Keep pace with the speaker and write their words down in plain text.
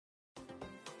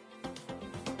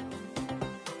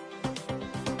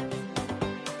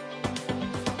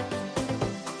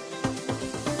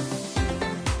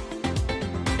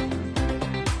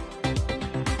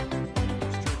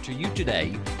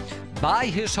today by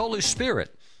His Holy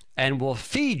Spirit and will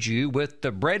feed you with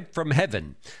the bread from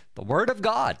heaven, the Word of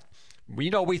God. You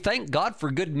know, we thank God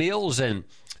for good meals and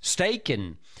steak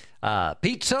and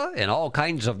pizza and all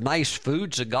kinds of nice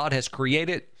foods that God has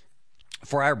created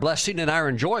for our blessing and our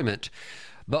enjoyment.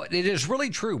 But it is really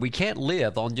true. We can't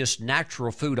live on just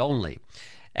natural food only.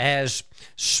 As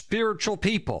spiritual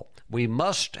people, we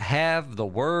must have the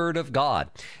Word of God.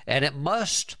 And it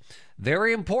must,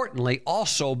 very importantly,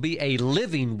 also be a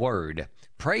living Word.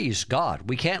 Praise God.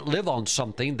 We can't live on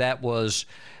something that was,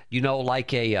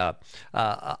 like a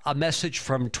message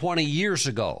from 20 years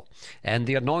ago, and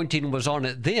the anointing was on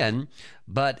it then.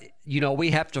 But,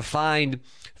 we have to find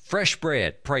fresh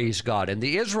bread, praise God. And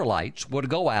the Israelites would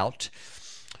go out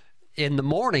in the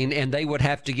morning and they would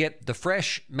have to get the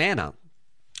fresh manna.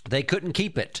 They couldn't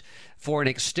keep it for an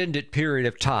extended period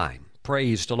of time.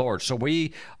 Praise the Lord. So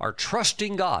we are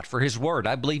trusting God for His Word.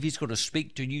 I believe He's going to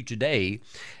speak to you today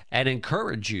and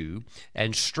encourage you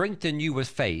and strengthen you with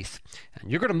faith.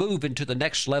 And you're going to move into the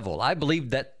next level. I believe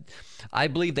that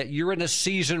you're in a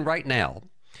season right now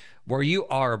where you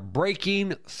are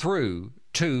breaking through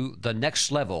to the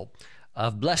next level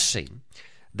of blessing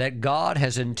that God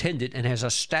has intended and has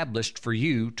established for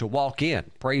you to walk in.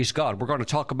 Praise God. We're going to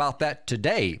talk about that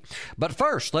today. But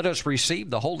first, let us receive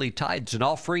the holy tithes and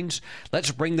offerings.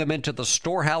 Let's bring them into the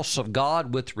storehouse of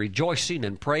God with rejoicing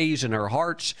and praise in our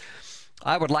hearts.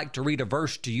 I would like to read a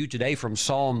verse to you today from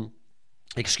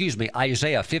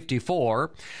Isaiah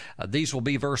 54. These will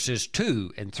be verses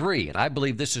 2 and 3. And I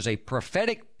believe this is a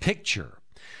prophetic picture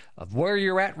of where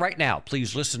you're at right now.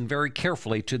 Please listen very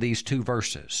carefully to these two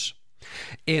verses.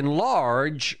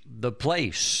 Enlarge the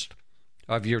place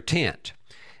of your tent,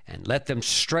 and let them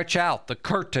stretch out the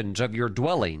curtains of your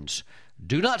dwellings.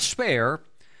 Do not spare.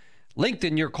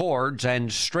 Lengthen your cords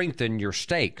and strengthen your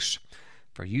stakes,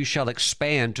 for you shall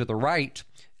expand to the right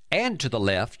and to the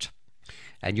left,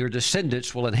 and your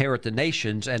descendants will inherit the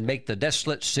nations and make the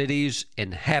desolate cities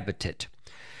inhabited.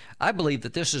 I believe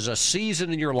that this is a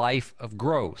season in your life of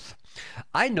growth.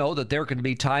 I know that there can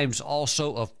be times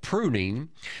also of pruning,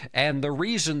 and the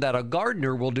reason that a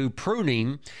gardener will do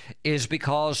pruning is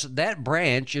because that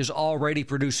branch is already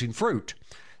producing fruit.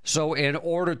 So in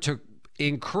order to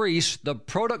increase the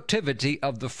productivity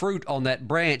of the fruit on that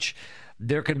branch,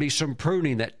 there can be some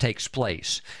pruning that takes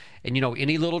place. And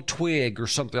any little twig or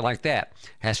something like that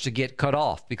has to get cut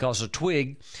off, because a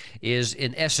twig is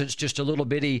in essence just a little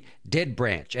bitty dead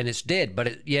branch, and it's dead,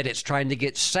 but yet it's trying to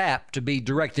get sap to be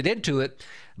directed into it,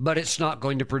 but it's not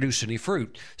going to produce any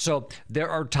fruit. So there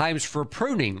are times for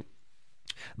pruning,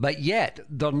 but yet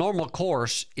the normal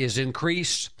course is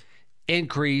increase,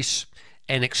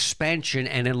 and expansion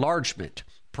and enlargement.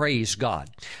 Praise God.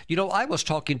 I was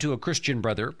talking to a Christian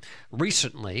brother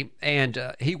recently, and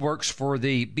he works for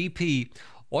the BP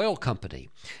oil company.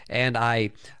 And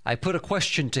I put a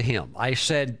question to him. I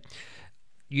said,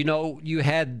 you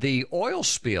had the oil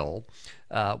spill,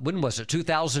 when was it?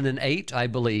 2008, I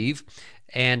believe.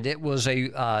 And it was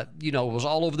it was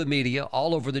all over the media,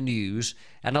 all over the news,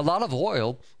 and a lot of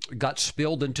oil got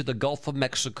spilled into the Gulf of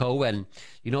Mexico, and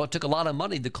it took a lot of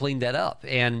money to clean that up.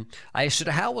 And I said,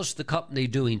 how is the company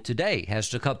doing today? Has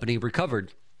the company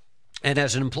recovered? And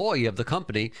as an employee of the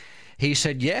company, he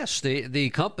said, yes, the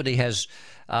company has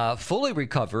fully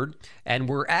recovered, and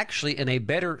we're actually in a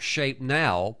better shape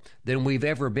now than we've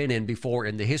ever been in before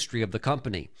in the history of the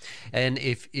company. And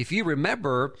if you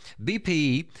remember,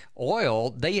 BP Oil,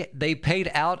 they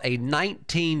paid out a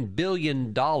 $19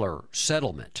 billion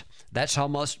settlement. That's how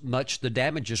much the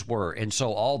damages were. And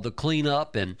so all the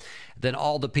cleanup and then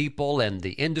all the people and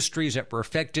the industries that were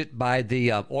affected by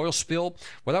the oil spill,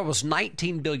 well, that was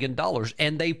 $19 billion,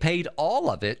 and they paid all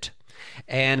of it.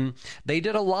 And they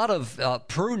did a lot of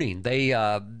pruning.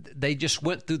 They just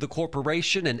went through the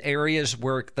corporation in areas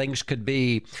where things could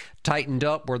be tightened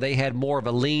up, where they had more of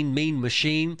a lean, mean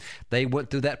machine. They went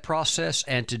through that process,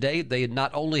 and today they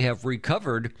not only have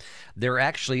recovered, they're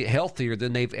actually healthier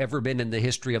than they've ever been in the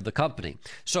history of the company.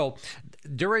 So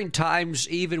during times,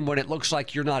 even when it looks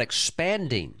like you're not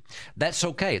expanding, that's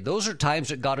okay. Those are times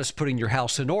that God is putting your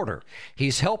house in order.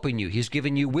 He's helping you. He's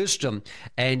giving you wisdom,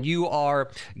 and you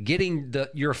are getting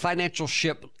your financial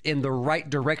ship in the right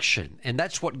direction. And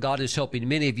that's what God is helping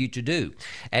many of you to do.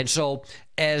 And so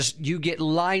as you get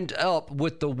lined up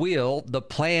with the will, the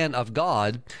plan of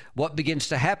God, what begins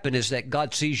to happen is that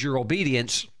God sees your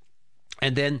obedience,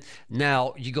 And then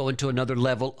now you go into another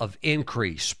level of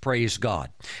increase. Praise God.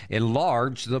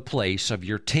 Enlarge the place of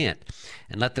your tent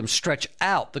and let them stretch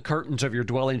out the curtains of your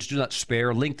dwellings. Do not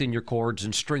spare. Lengthen your cords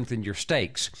and strengthen your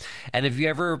stakes. And if you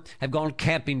ever have gone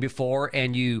camping before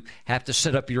and you have to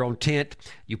set up your own tent,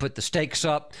 you put the stakes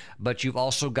up, but you've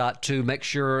also got to make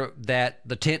sure that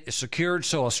the tent is secured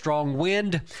so a strong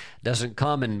wind doesn't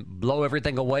come and blow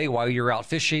everything away while you're out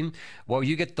fishing. Well,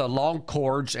 you get the long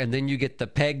cords and then you get the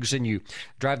pegs and you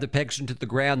drive the pegs into the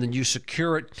ground and you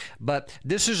secure it. But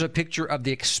this is a picture of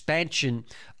the expansion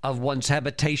of one's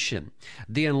habitation,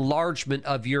 the enlargement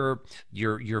of your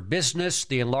business,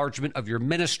 the enlargement of your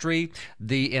ministry,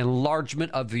 the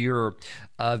enlargement of your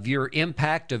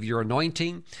impact, of your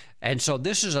anointing. And so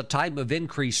this is a time of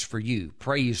increase for you.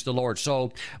 Praise the Lord.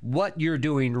 So what you're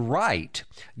doing right,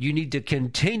 you need to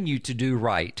continue to do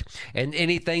right. And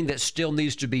anything that still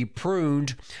needs to be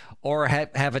pruned or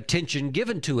have attention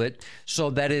given to it so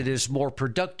that it is more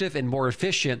productive and more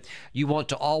efficient, you want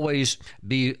to always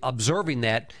be observing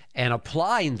that and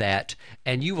applying that,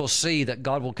 and you will see that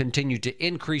God will continue to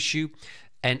increase you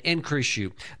and increase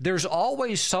you. There's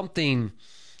always something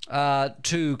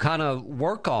to kind of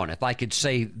work on, if I could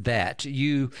say that.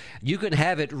 You can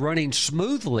have it running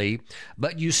smoothly,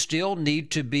 but you still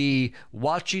need to be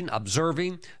watching,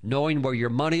 observing, knowing where your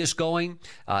money is going,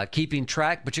 keeping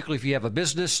track, particularly if you have a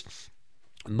business,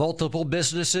 multiple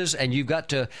businesses, and you've got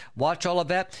to watch all of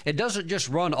that. It doesn't just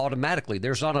run automatically.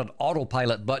 There's not an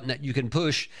autopilot button that you can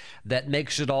push that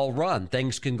makes it all run.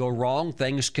 Things can go wrong.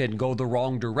 Things can go the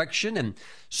wrong direction, and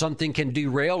something can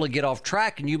derail and get off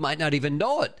track, and you might not even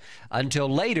know it until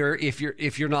later if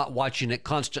you're not watching it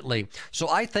constantly. So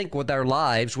I think with our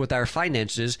lives, with our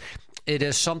finances, it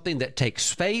is something that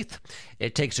takes faith.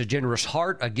 It takes a generous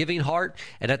heart, a giving heart.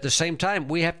 And at the same time,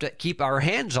 we have to keep our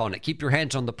hands on it. Keep your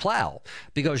hands on the plow,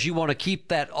 because you want to keep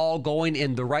that all going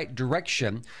in the right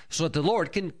direction so that the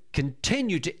Lord can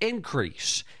continue to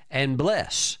increase and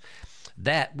bless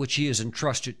that which He has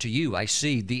entrusted to you. I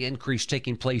see the increase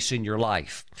taking place in your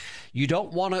life. You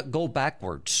don't want to go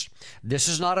backwards. This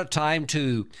is not a time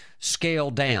to scale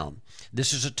down.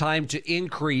 This is a time to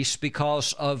increase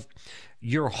because of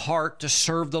your heart to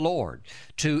serve the Lord,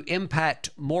 to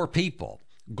impact more people.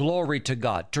 Glory to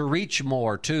God, to reach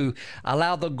more, to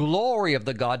allow the glory of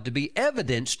the God to be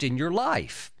evidenced in your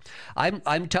life.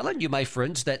 I'm telling you, my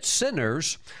friends, that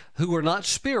sinners who are not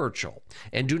spiritual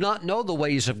and do not know the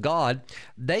ways of God,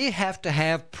 they have to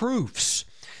have proofs.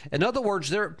 In other words,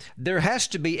 there has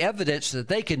to be evidence that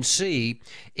they can see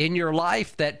in your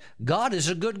life that God is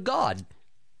a good God.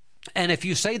 And if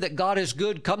you say that God is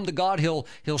good, come to God,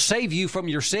 He'll save you from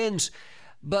your sins.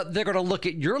 But they're going to look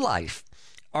at your life.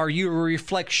 Are you a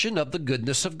reflection of the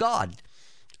goodness of God?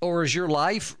 Or is your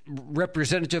life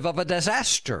representative of a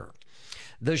disaster?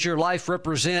 Does your life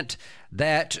represent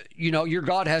that, your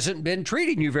God hasn't been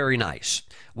treating you very nice?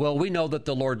 Well, we know that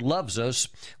the Lord loves us.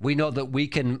 We know that we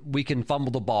can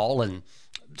fumble the ball and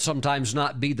sometimes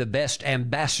not be the best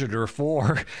ambassador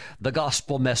for the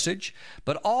gospel message.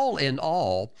 But all in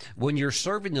all, when you're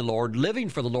serving the Lord, living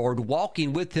for the Lord,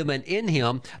 walking with Him and in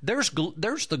Him, there's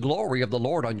the glory of the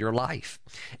Lord on your life.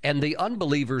 And the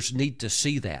unbelievers need to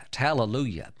see that.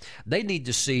 Hallelujah. They need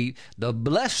to see the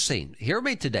blessing. Hear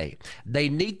me today. They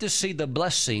need to see the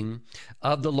blessing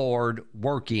of the Lord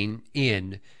working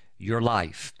in your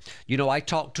life. I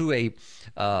talked to a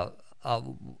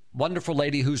wonderful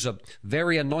lady who's a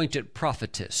very anointed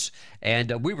prophetess,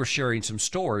 and we were sharing some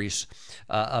stories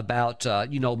about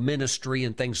ministry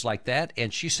and things like that.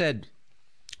 And she said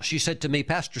to me,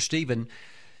 Pastor Stephen,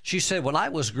 she said, when I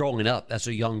was growing up as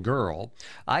a young girl,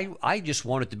 I just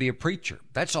wanted to be a preacher.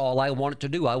 That's all I wanted to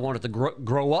do. I wanted to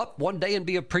grow up one day and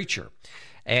be a preacher.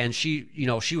 And she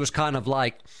was kind of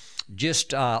like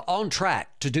just on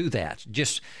track to do that,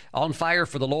 just on fire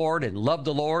for the Lord and loved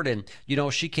the Lord. And,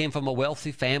 she came from a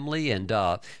wealthy family, and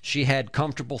she had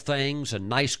comfortable things and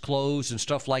nice clothes and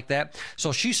stuff like that.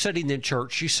 So she's sitting in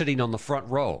church. She's sitting on the front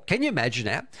row. Can you imagine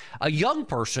that? A young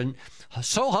person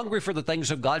so hungry for the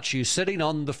things of God, she's sitting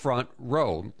on the front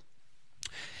row.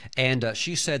 And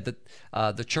she said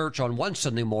that the church on one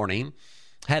Sunday morning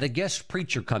had a guest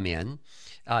preacher come in.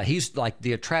 He's like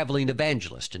the traveling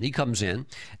evangelist, and he comes in,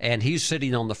 and he's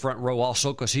sitting on the front row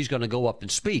also because he's going to go up and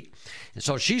speak. And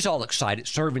so she's all excited,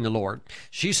 serving the Lord.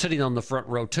 She's sitting on the front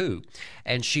row too,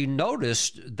 and she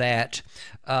noticed that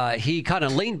he kind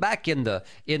of leaned back in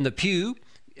the pew.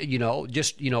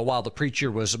 While the preacher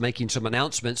was making some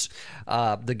announcements,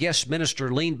 the guest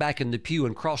minister leaned back in the pew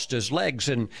and crossed his legs.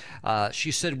 And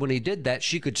she said when he did that,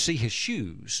 she could see his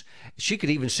shoes. She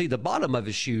could even see the bottom of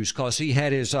his shoes because he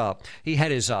had his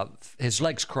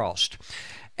legs crossed.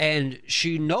 And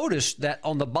she noticed that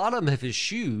on the bottom of his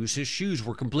shoes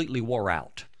were completely wore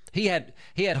out. He had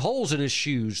holes in his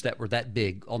shoes that were that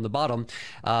big on the bottom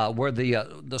where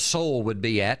the sole would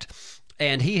be at.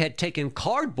 And he had taken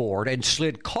cardboard and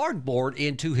slid cardboard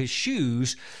into his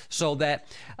shoes so that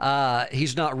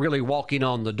he's not really walking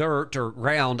on the dirt or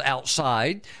ground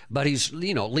outside, but he's,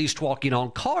 at least walking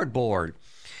on cardboard.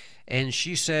 And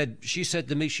she said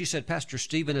to me, Pastor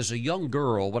Stephen, as a young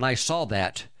girl, when I saw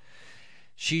that,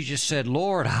 she just said,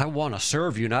 Lord, I want to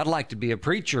serve you, and I'd like to be a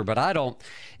preacher, but I don't.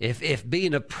 If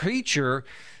being a preacher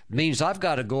means I've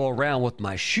got to go around with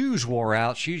my shoes wore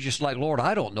out, she's just like, Lord,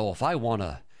 I don't know if I want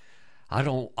to. I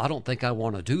don't think I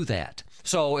want to do that.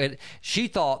 So she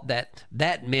thought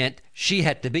that meant she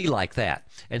had to be like that.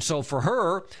 And so for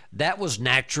her, that was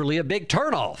naturally a big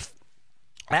turnoff.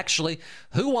 Actually,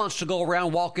 who wants to go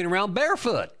around walking around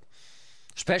barefoot,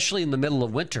 especially in the middle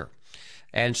of winter?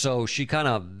 And so she kind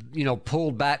of,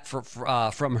 pulled back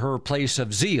from her place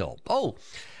of zeal. Oh,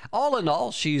 all in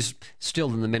all, she's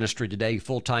still in the ministry today,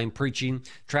 full-time preaching,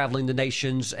 traveling the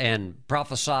nations and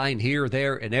prophesying here,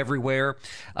 there, and everywhere,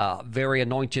 very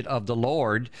anointed of the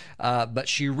Lord. But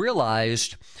she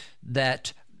realized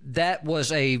that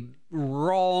was a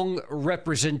wrong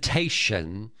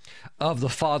representation of the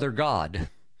Father God.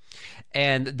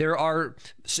 And there are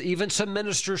even some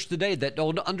ministers today that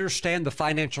don't understand the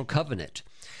financial covenant,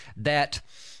 that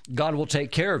God will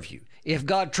take care of you. If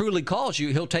God truly calls you,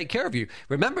 he'll take care of you.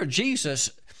 Remember, Jesus,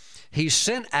 he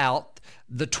sent out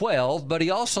the 12, but he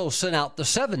also sent out the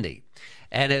 70.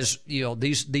 And as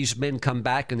these men come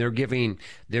back and they're giving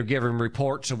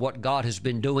reports of what God has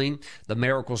been doing, the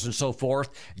miracles and so forth,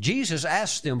 Jesus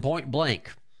asked them point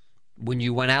blank, when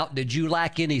you went out, did you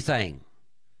lack anything?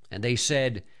 And they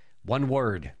said one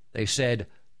word. They said,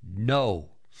 no.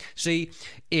 See,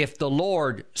 if the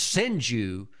Lord sends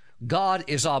you, God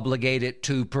is obligated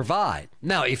to provide.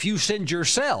 Now, if you send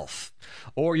yourself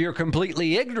or you're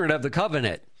completely ignorant of the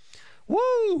covenant,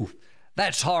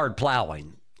 that's hard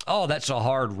plowing. Oh, that's a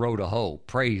hard row to hoe.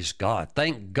 Praise God.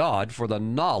 Thank God for the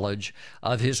knowledge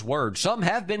of his word. Some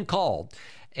have been called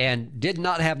and did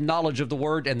not have knowledge of the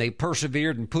word, and they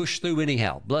persevered and pushed through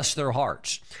anyhow. Bless their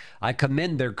hearts. I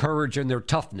commend their courage and their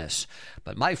toughness.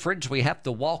 But my friends, we have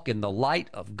to walk in the light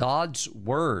of God's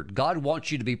word. God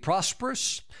wants you to be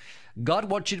prosperous. God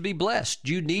wants you to be blessed.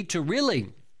 You need to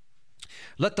really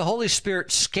let the Holy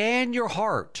Spirit scan your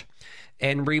heart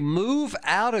and remove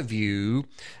out of you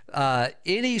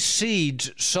any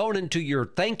seeds sown into your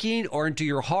thinking or into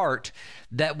your heart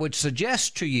that would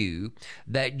suggest to you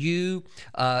that you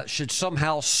should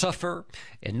somehow suffer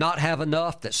and not have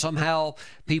enough, that somehow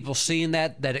people seeing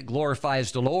that it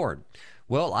glorifies the Lord.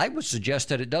 Well, I would suggest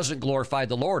that it doesn't glorify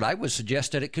the Lord. I would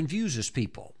suggest that it confuses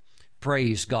people.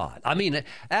 Praise God. I mean,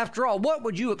 after all, what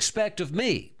would you expect of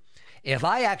me if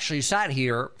I actually sat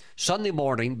here Sunday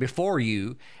morning before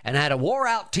you and had a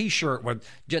wore-out T-shirt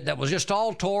that was just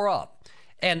all tore up?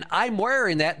 And I'm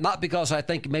wearing that not because I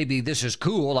think maybe this is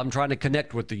cool, I'm trying to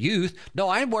connect with the youth. No,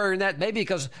 I'm wearing that maybe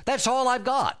because that's all I've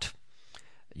got.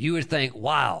 You would think,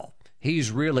 wow, he's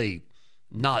really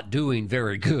not doing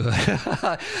very good.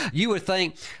 You would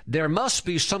think there must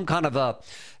be some kind of a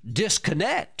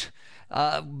disconnect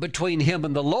between him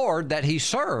and the Lord that he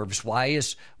serves. Why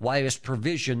is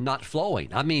provision not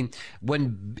flowing? I mean,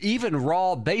 when even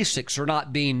raw basics are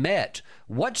not being met,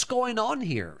 what's going on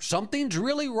here? Something's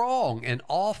really wrong and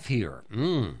off here.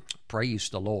 Praise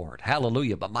the Lord.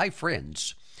 Hallelujah. But my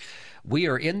friends, we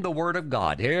are in the Word of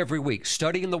God every week,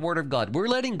 studying the Word of God. We're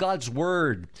letting God's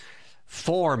Word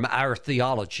form our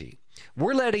theology.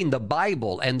 We're letting the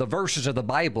Bible and the verses of the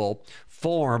Bible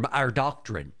form our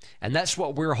doctrine. And that's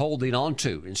what we're holding on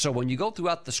to. And so when you go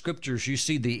throughout the scriptures, you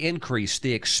see the increase,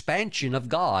 the expansion of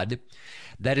God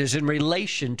that is in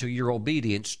relation to your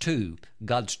obedience to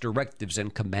God's directives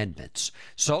and commandments.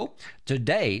 So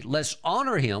today, let's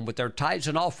honor him with our tithes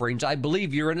and offerings. I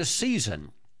believe you're in a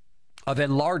season of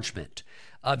enlargement,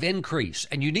 of increase.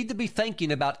 And you need to be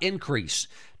thinking about increase,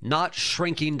 not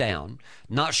shrinking down,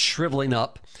 not shriveling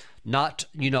up, not,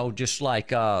 just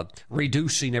like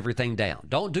reducing everything down.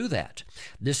 Don't do that.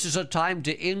 This is a time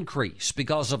to increase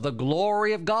because of the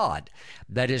glory of God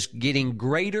that is getting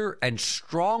greater and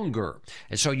stronger.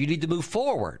 And so you need to move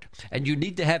forward, and you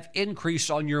need to have increase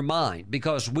on your mind,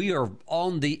 because we are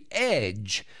on the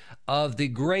edge of the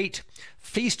great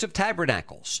Feast of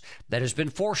Tabernacles that has been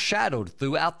foreshadowed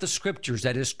throughout the scriptures,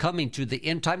 that is coming to the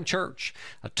end-time church,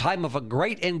 a time of a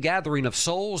great ingathering of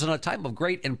souls and a time of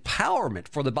great empowerment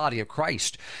for the body of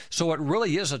Christ. So it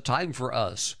really is a time for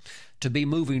us to be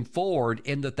moving forward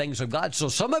in the things of God. So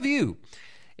some of you,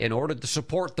 in order to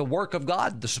support the work of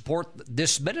God, to support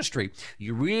this ministry,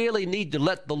 you really need to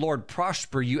let the Lord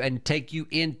prosper you and take you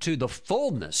into the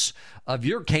fullness of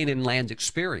your Canaan land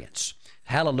experience.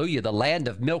 Hallelujah, the land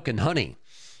of milk and honey.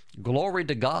 Glory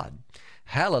to God.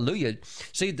 Hallelujah.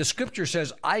 See, the scripture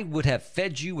says, I would have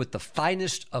fed you with the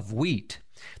finest of wheat.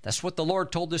 That's what the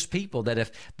Lord told his people, that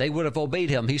if they would have obeyed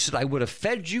him, he said, I would have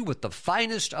fed you with the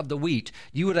finest of the wheat.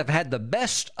 You would have had the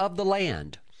best of the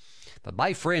land. But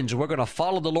my friends, we're going to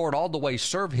follow the Lord all the way,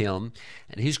 serve him,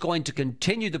 and he's going to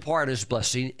continue to pour out his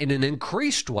blessing in an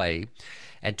increased way.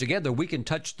 And together we can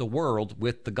touch the world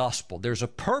with the gospel. There's a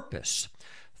purpose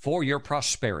for your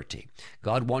prosperity.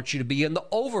 God wants you to be in the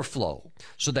overflow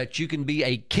so that you can be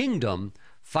a kingdom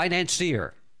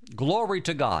financier. Glory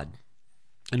to God.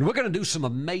 And we're going to do some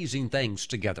amazing things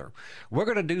together. We're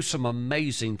going to do some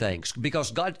amazing things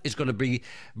because God is going to be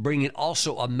bringing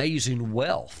also amazing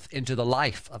wealth into the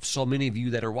life of so many of you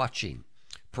that are watching.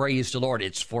 Praise the Lord.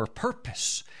 It's for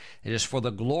purpose. It is for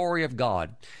the glory of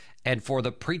God and for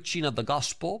the preaching of the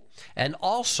gospel, and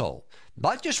also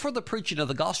not just for the preaching of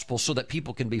the gospel so that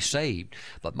people can be saved,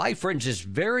 but my friends, it's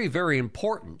very, very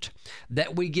important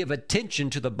that we give attention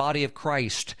to the body of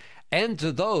Christ and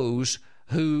to those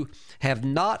who have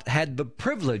not had the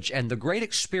privilege and the great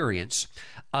experience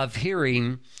of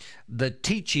hearing the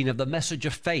teaching of the message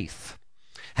of faith.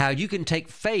 How you can take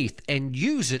faith and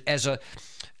use it as a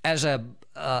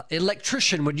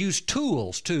electrician would use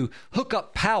tools to hook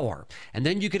up power, and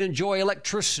then you can enjoy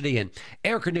electricity and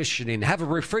air conditioning, have a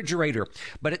refrigerator,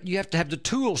 but you have to have the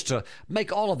tools to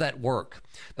make all of that work.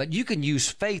 But you can use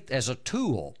faith as a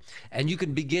tool, and you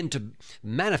can begin to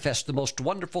manifest the most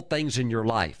wonderful things in your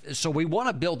life. So we want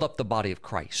to build up the body of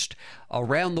Christ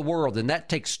around the world, and that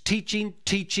takes teaching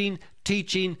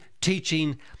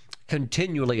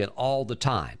continually and all the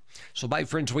time. So my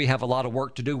friends, we have a lot of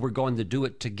work to do. We're going to do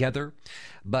it together.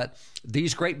 But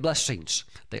these great blessings,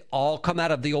 they all come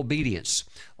out of the obedience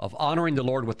of honoring the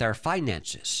Lord with our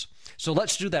finances. So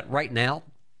let's do that right now.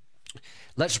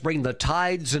 Let's bring the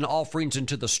tithes and offerings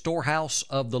into the storehouse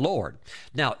of the Lord.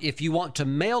 Now, if you want to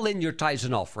mail in your tithes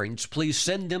and offerings, please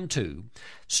send them to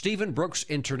Stephen Brooks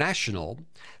International,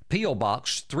 P.O.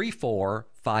 Box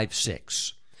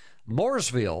 3456,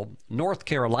 Mooresville, North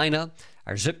Carolina.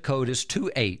 Our zip code is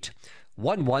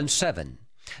 28117.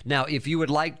 Now, if you would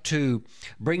like to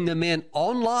bring them in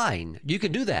online, you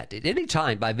can do that at any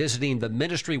time by visiting the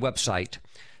ministry website,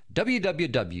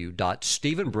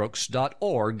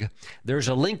 www.stephenbrooks.org. There's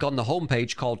a link on the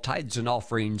homepage called Tithes and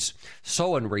Offerings,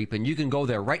 Sow and Reap, and you can go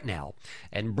there right now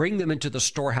and bring them into the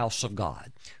storehouse of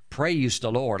God. Praise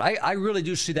the Lord. I really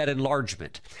do see that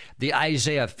enlargement, the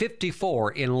Isaiah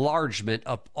 54 enlargement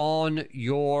upon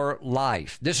your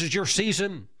life. This is your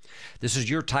season. This is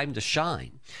your time to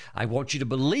shine. I want you to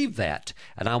believe that,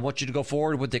 and I want you to go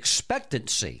forward with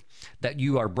expectancy that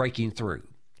you are breaking through.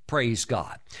 Praise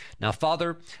God. Now,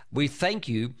 Father, we thank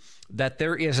you that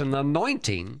there is an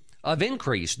anointing of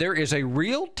increase. There is a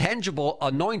real, tangible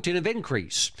anointing of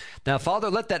increase. Now, Father,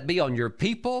 let that be on your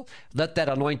people. Let that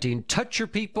anointing touch your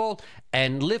people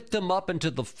and lift them up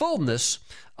into the fullness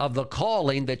of the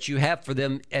calling that you have for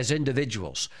them as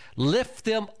individuals. Lift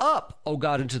them up, oh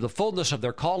God, into the fullness of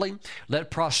their calling.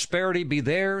 Let prosperity be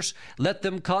theirs. Let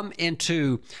them come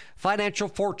into financial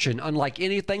fortune unlike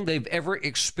anything they've ever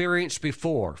experienced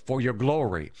before for your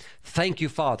glory. Thank you,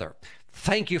 Father.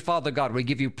 Thank you, Father God. We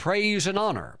give you praise and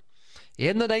honor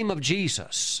in the name of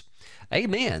Jesus.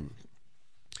 Amen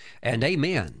and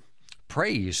amen.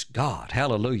 Praise God.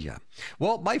 Hallelujah.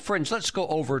 Well, my friends, let's go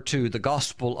over to the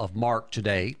Gospel of Mark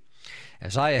today.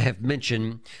 As I have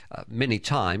mentioned many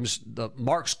times,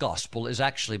 Mark's Gospel is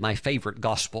actually my favorite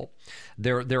Gospel.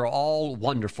 They're all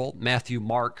wonderful, Matthew,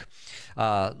 Mark,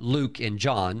 Luke, and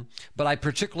John. But I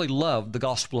particularly love the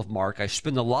Gospel of Mark. I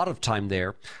spend a lot of time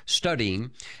there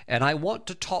studying, and I want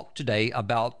to talk today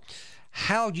about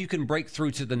how you can break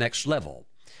through to the next level.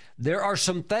 There are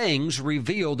some things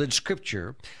revealed in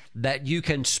Scripture that you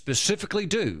can specifically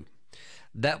do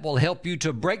that will help you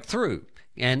to break through.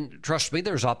 And trust me,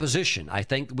 there's opposition. I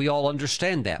think we all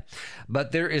understand that.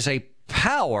 But there is a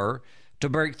power to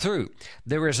break through.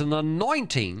 There is an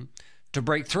anointing to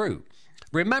break through.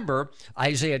 Remember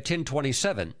Isaiah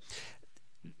 10:27.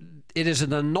 It is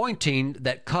an anointing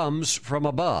that comes from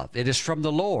above. It is from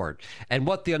the Lord. And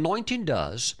what the anointing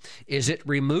does is it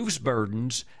removes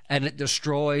burdens and it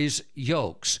destroys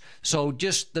yokes. So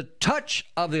just the touch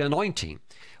of the anointing,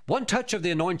 one touch of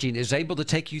the anointing is able to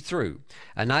take you through.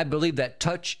 And I believe that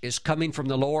touch is coming from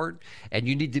the Lord, and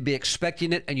you need to be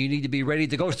expecting it, and you need to be ready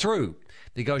to go through,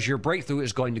 because your breakthrough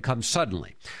is going to come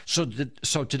suddenly. So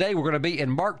today we're going to be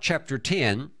in Mark chapter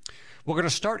 10. We're going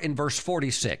to start in verse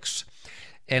 46,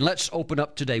 and let's open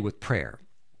up today with prayer.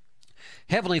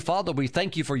 Heavenly Father, we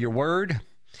thank you for your word,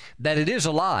 that it is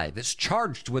alive, it's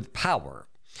charged with power.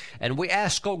 And we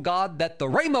ask, oh God, that the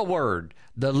Rhema word,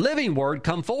 the living word,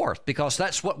 come forth, because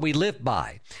that's what we live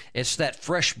by. It's that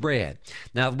fresh bread.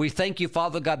 Now, we thank you,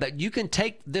 Father God, that you can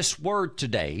take this word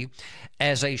today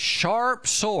as a sharp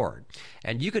sword,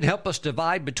 and you can help us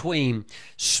divide between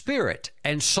spirit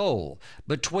and soul,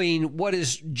 between what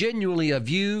is genuinely of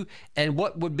you and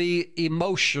what would be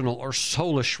emotional or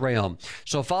soulish realm.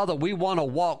 So, Father, we want to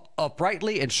walk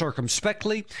uprightly and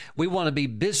circumspectly. We want to be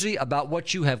busy about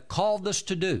what you have called us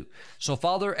to do. So,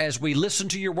 Father, as we listen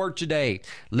to your word today,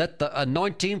 let the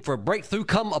anointing for breakthrough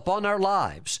come upon our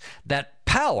lives, that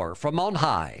power from on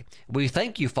high. We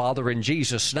thank you, Father, in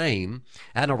Jesus' name.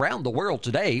 And around the world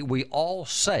today, we all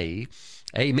say,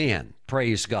 amen.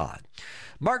 Praise God.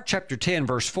 Mark chapter 10,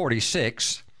 verse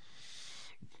 46,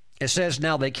 it says,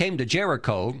 now they came to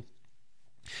Jericho.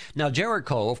 Now,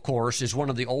 Jericho, of course, is one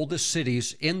of the oldest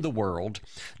cities in the world,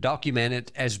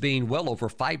 documented as being well over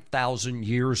 5,000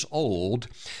 years old.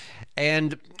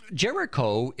 And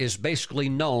Jericho is basically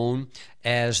known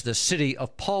as the city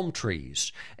of palm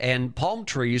trees. And palm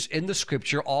trees in the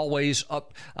scripture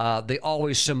they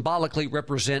always symbolically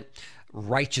represent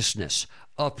righteousness,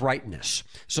 uprightness.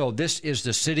 So this is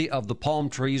the city of the palm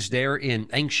trees there in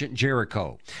ancient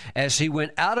Jericho. As he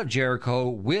went out of Jericho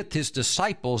with his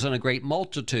disciples and a great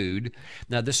multitude,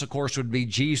 now this of course would be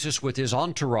Jesus with his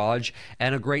entourage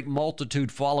and a great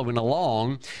multitude following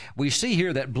along, we see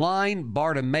here that blind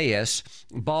Bartimaeus,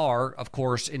 Bar of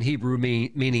course in Hebrew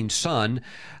meaning son,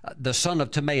 the son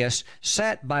of Timaeus,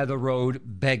 sat by the road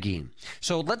begging.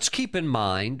 So let's keep in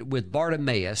mind with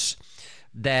Bartimaeus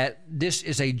that this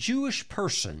is a Jewish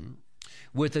person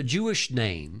with a Jewish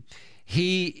name.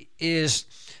 He is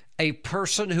a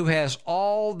person who has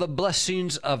all the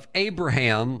blessings of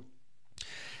Abraham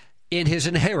in his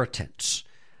inheritance.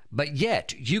 But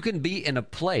yet you can be in a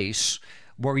place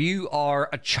where you are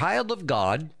a child of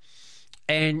God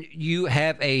and you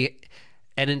have an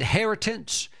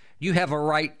inheritance, you have a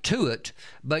right to it,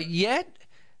 but yet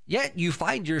you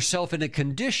find yourself in a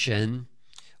condition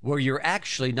where you're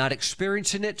actually not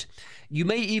experiencing it. You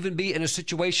may even be in a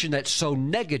situation that's so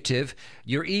negative,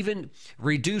 you're even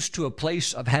reduced to a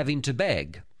place of having to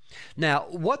beg. Now,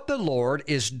 what the Lord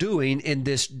is doing in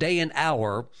this day and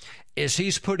hour is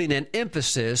he's putting an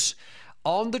emphasis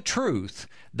on the truth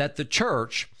that the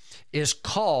church is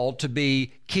called to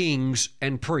be kings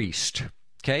and priests.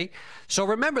 Okay, so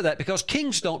remember that, because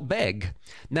kings don't beg.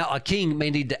 Now, a king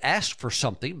may need to ask for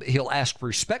something, but he'll ask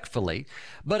respectfully.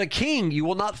 But a king you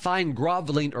will not find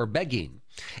groveling or begging.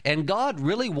 And God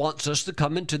really wants us to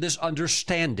come into this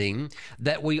understanding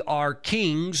that we are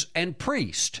kings and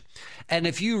priests. And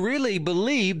if you really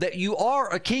believe that you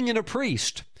are a king and a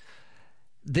priest,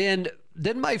 then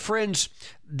my friends,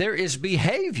 there is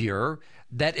behavior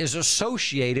that is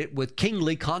associated with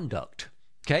kingly conduct.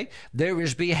 Okay, there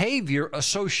is behavior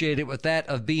associated with that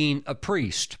of being a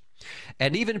priest.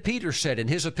 And even Peter said in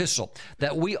his epistle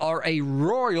that we are a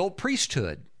royal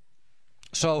priesthood.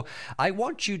 So I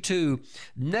want you to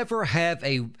never have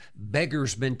a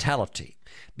beggar's mentality,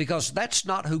 because that's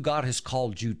not who God has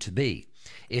called you to be.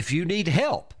 If you need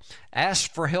help,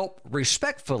 ask for help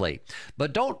respectfully,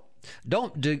 but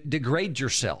don't degrade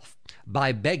yourself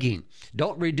by begging.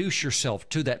 Don't reduce yourself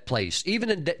to that place, even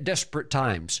in desperate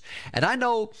times. And I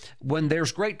know when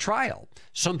there's great trial,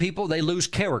 some people, they lose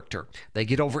character. They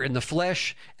get over in the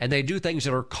flesh and they do things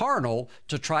that are carnal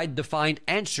to try to find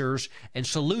answers and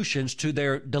solutions to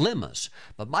their dilemmas.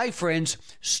 But my friends,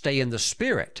 stay in the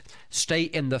Spirit. Stay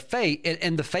in the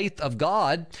faith of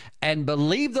God, and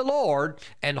believe the Lord,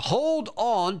 and hold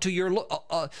on to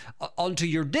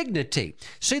your dignity.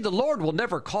 See, the Lord will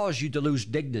never cause you to lose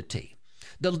dignity.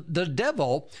 The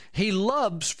devil, he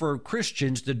loves for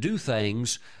Christians to do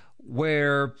things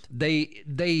where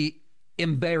they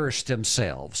embarrass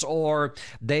themselves, or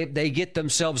they get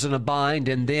themselves in a bind,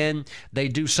 and then they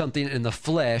do something in the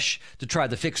flesh to try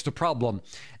to fix the problem,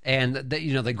 and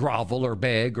they grovel or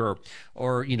beg or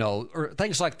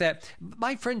things like that.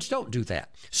 My friends, don't do that.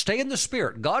 Stay in the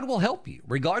Spirit. God will help you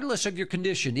regardless of your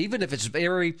condition, even if it's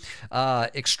very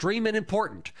extreme and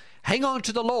important. Hang on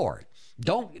to the Lord.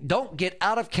 Don't get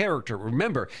out of character.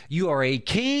 Remember, you are a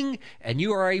king and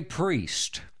you are a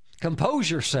priest. Compose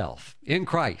yourself in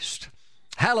Christ.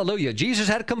 Hallelujah. Jesus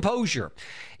had composure.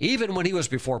 Even when he was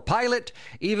before Pilate,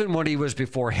 even when he was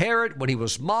before Herod, when he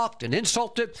was mocked and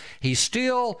insulted, he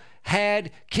still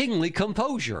had kingly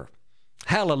composure.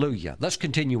 Hallelujah. Let's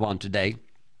continue on today.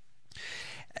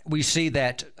 We see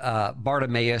that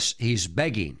Bartimaeus, he's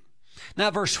begging.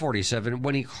 Now, verse 47,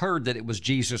 when he heard that it was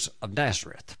Jesus of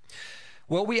Nazareth.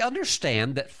 Well, we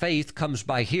understand that faith comes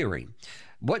by hearing.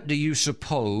 What do you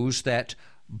suppose that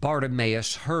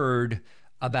Bartimaeus heard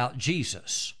about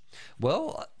Jesus?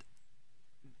 Well,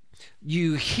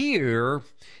 you hear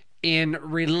in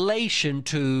relation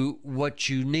to what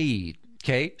you need.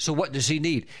 Okay, so what does he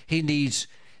need? He needs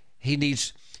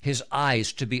his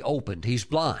eyes to be opened. He's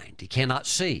blind. He cannot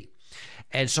see.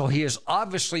 And so he has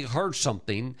obviously heard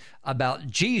something about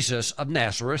Jesus of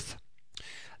Nazareth,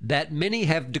 that many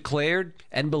have declared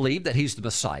and believed that he's the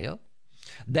Messiah,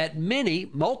 that many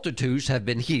multitudes have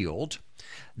been healed,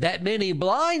 that many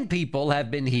blind people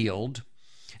have been healed.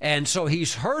 And so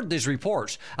he's heard these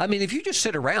reports. I mean, if you just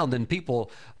sit around and people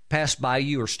pass by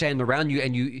you or stand around you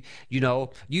and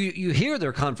you hear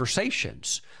their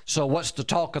conversations. So what's the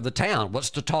talk of the town? What's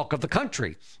the talk of the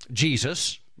country?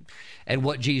 Jesus and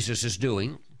what Jesus is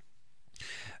doing.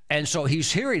 And so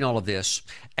he's hearing all of this.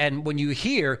 And when you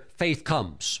hear, faith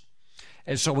comes.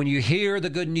 And so when you hear the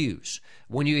good news,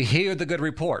 when you hear the good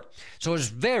report, so it's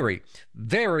very,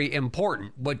 very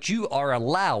important what you are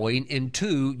allowing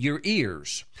into your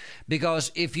ears. Because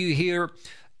if you hear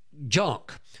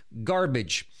junk,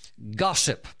 garbage,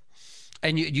 gossip,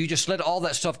 and you just let all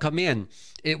that stuff come in,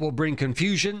 it will bring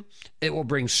confusion. It will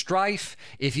bring strife.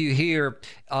 If you hear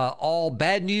all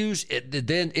bad news,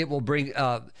 then it will bring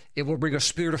a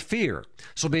spirit of fear.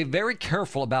 So be very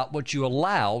careful about what you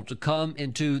allow to come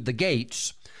into the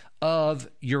gates of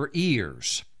your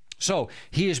ears. So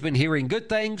he has been hearing good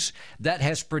things that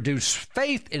has produced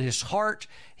faith in his heart.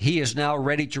 He is now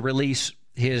ready to release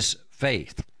his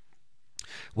faith.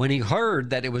 When he heard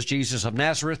that it was Jesus of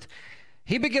Nazareth,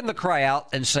 he began to cry out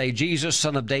and say, Jesus,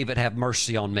 Son of David, have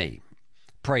mercy on me.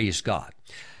 Praise God.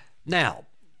 Now,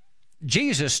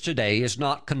 Jesus today is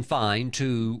not confined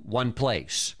to one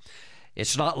place.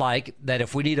 It's not like that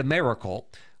if we need a miracle,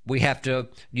 we have to,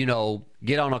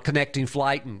 get on a connecting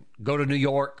flight and go to New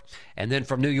York, and then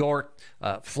from New York,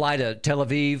 fly to Tel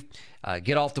Aviv,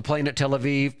 get off the plane at Tel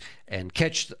Aviv and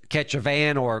catch a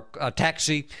van or a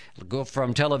taxi, go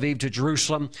from Tel Aviv to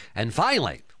Jerusalem, and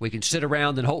finally we can sit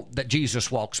around and hope that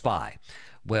Jesus walks by.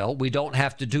 Well, we don't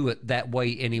have to do it that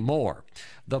way anymore.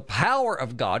 The power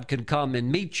of God can come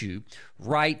and meet you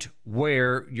right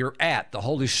where you're at. The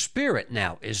Holy Spirit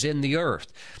now is in the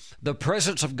earth. The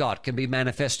presence of God can be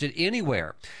manifested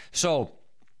anywhere. So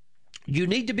you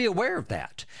need to be aware of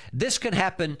that. This can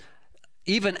happen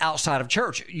even outside of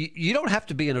church. You don't have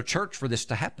to be in a church for this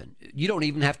to happen. You don't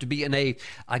even have to be in a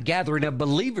gathering of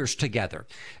believers together.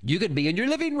 You could be in your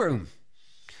living room.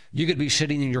 You could be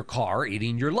sitting in your car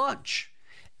eating your lunch.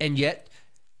 And yet,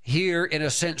 here, in a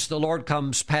sense, the Lord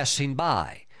comes passing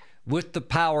by with the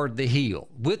power to heal,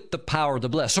 with the power to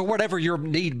bless. So whatever your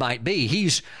need might be,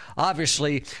 he's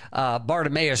obviously,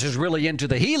 Bartimaeus is really into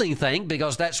the healing thing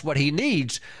because that's what he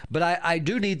needs. But I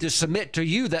do need to submit to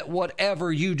you that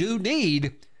whatever you do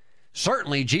need,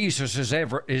 certainly Jesus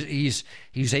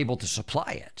he's able to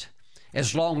supply it.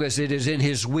 As long as it is in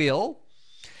his will,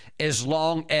 as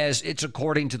long as it's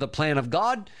according to the plan of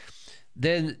God,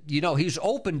 then, he's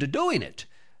open to doing it.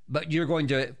 But you're going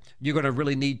to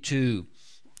really need to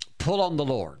pull on the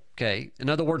Lord, okay? In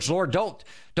other words, Lord,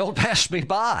 don't pass me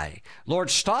by. Lord,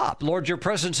 stop. Lord, your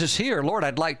presence is here. Lord,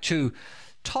 I'd like to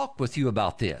talk with you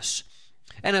about this.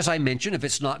 And as I mentioned, if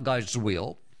it's not God's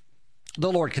will,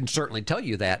 the Lord can certainly tell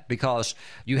you that, because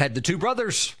you had the two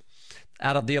brothers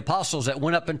out of the apostles that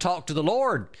went up and talked to the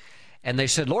Lord. And they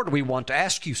said, Lord, we want to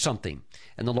ask you something.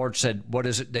 And the Lord said, what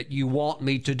is it that you want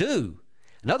me to do?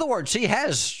 In other words, he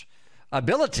has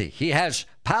ability. He has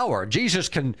power. Jesus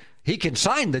can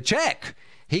sign the check.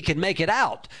 He can make it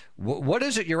out. What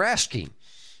is it you're asking?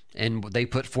 And they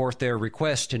put forth their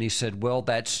request, and he said, well,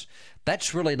 that's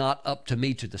really not up to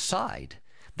me to decide.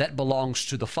 That belongs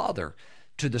to the Father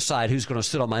to decide who's going to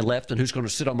sit on my left and who's going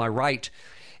to sit on my right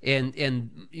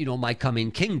in my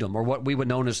coming kingdom, or what we would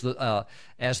know as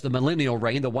the millennial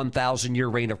reign, the 1,000-year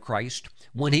reign of Christ,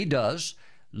 when he does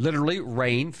literally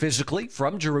reign physically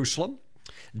from Jerusalem.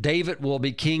 David will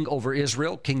be king over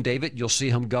Israel. King David, you'll see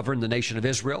him govern the nation of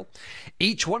Israel.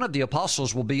 Each one of the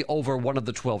apostles will be over one of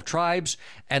the 12 tribes,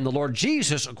 and the Lord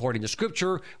Jesus, according to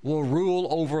Scripture, will rule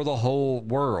over the whole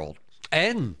world.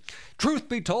 And truth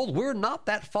be told, we're not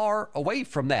that far away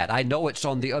from that. I know it's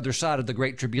on the other side of the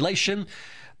Great Tribulation,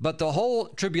 but the whole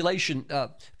tribulation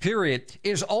period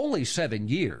is only 7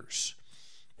 years.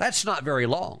 That's not very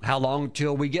long. How long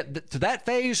till we get to that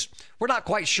phase? We're not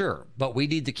quite sure, but we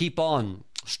need to keep on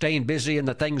staying busy in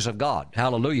the things of God.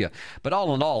 Hallelujah. But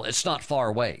all in all, it's not far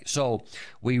away. So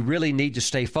we really need to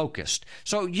stay focused.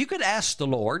 So you could ask the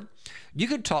Lord. You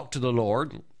could talk to the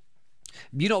Lord.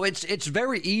 You know, it's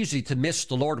very easy to miss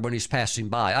the Lord when he's passing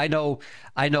by. I know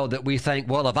that we think,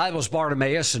 well, if I was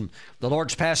Bartimaeus and the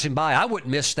Lord's passing by, I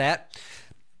wouldn't miss that.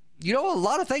 You know, a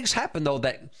lot of things happen though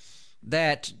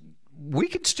that we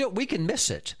can miss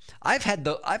it. I've had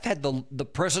the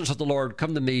presence of the Lord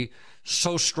come to me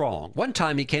so strong. One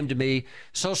time he came to me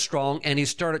so strong and he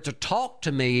started to talk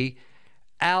to me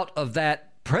out of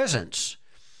that presence.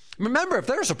 Remember, if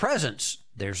there's a presence,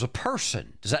 there's a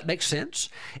person. Does that make sense?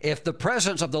 If the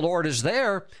presence of the Lord is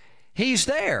there, he's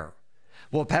there.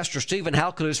 Well, Pastor Stephen,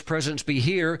 how could his presence be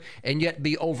here and yet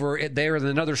be over there in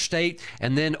another state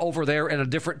and then over there in a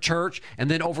different church and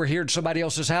then over here in somebody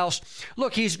else's house?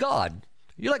 Look, he's God.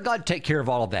 You let God take care of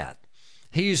all of that.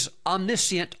 He's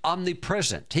omniscient,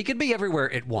 omnipresent. He can be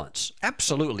everywhere at once.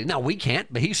 Absolutely. Now, we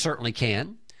can't, but he certainly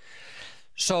can.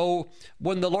 So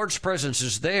when the Lord's presence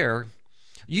is there,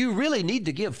 you really need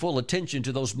to give full attention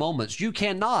to those moments. You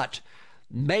cannot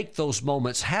make those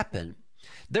moments happen.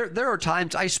 There are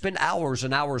times I spend hours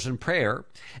and hours in prayer,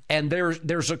 and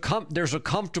there's a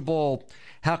comfortable,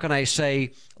 how can I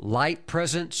say, light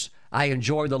presence. I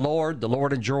enjoy the Lord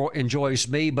enjoys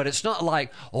me, but it's not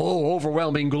like, oh,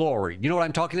 overwhelming glory. You know what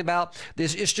I'm talking about?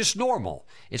 It's just normal.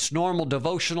 It's normal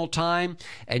devotional time,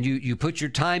 and you put your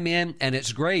time in, and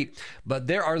it's great. But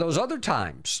there are those other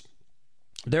times.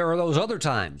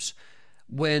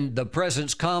 When the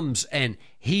presence comes and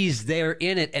he's there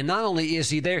in it. And not only is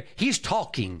he there, he's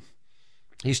talking.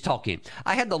 He's talking.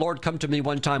 I had the Lord come to me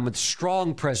one time with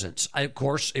strong presence. Of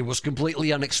course, it was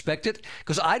completely unexpected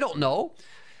because I don't know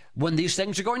when these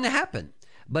things are going to happen.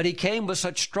 But he came with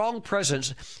such strong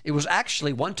presence. It was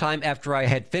actually one time after I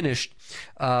had finished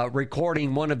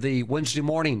recording one of the Wednesday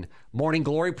morning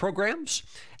glory programs.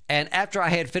 And after I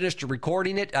had finished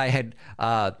recording it, I had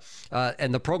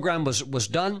and the program was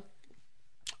done.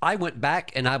 I went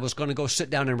back and I was going to go sit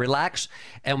down and relax.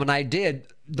 And when I did,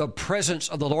 the presence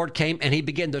of the Lord came and he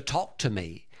began to talk to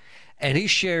me. And he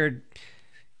shared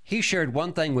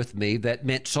one thing with me that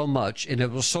meant so much, and it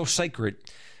was so sacred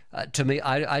to me.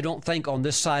 I don't think on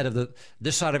this side of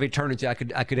eternity I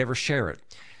could ever share it.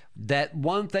 That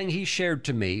one thing he shared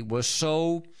to me was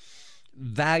so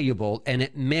valuable, and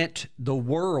it meant the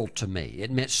world to me.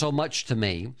 It meant so much to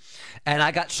me. And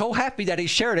I got so happy that he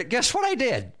shared it. Guess what I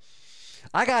did?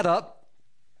 I got up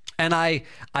and I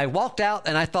walked out,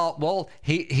 and I thought, well,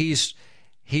 he's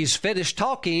finished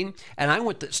talking, and I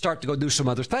went to start to go do some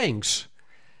other things.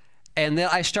 And then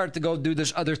I started to go do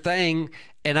this other thing,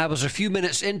 and I was a few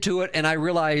minutes into it, and I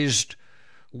realized,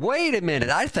 wait a minute,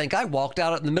 I think I walked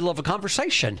out in the middle of a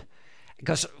conversation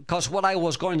because what I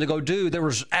was going to go do, there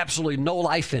was absolutely no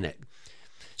life in it.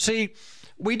 See,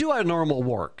 we do our normal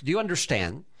work. Do you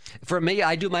understand? For me,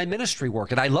 I do my ministry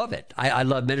work, and I love it. I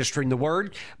love ministering the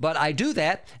word, but I do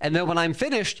that, and then when I'm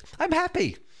finished, I'm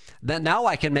happy. Then now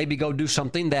I can maybe go do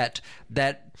something that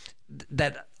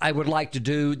I would like to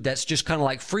do that's just kind of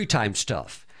like free time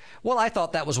stuff. Well, I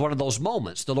thought that was one of those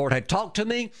moments. The Lord had talked to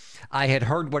me. I had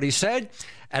heard what he said,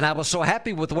 and I was so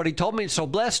happy with what he told me and so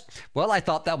blessed. Well, I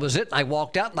thought that was it. I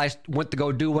walked out, and I went to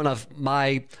go do one of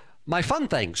my fun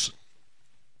things.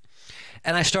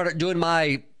 And I started doing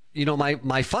my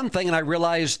fun thing, and I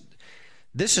realized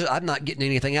I'm not getting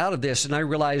anything out of this. And I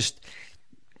realized,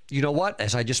 you know what?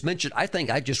 As I just mentioned, I think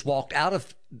I just walked out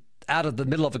of the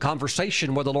middle of a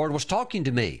conversation where the Lord was talking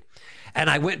to me.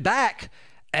 And I went back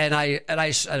and I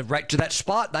right to that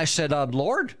spot, and I said,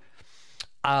 Lord,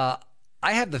 I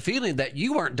have the feeling that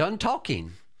you weren't done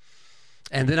talking.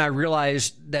 And then I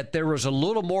realized that there was a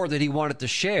little more that he wanted to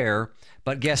share,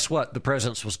 but guess what? The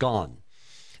presence was gone.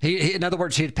 In other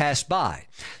words, he had passed by.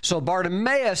 So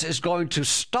Bartimaeus is going to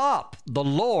stop the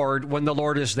Lord when the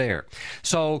Lord is there.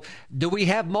 So do we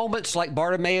have moments like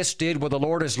Bartimaeus did where the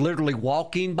Lord is literally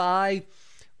walking by,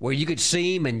 where you could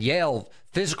see him and yell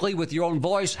physically with your own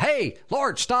voice, hey,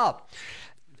 Lord, stop?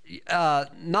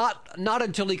 Not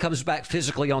until he comes back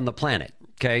physically on the planet,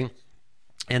 okay?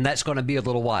 And that's going to be a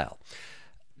little while.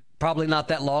 Probably not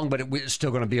that long, but it's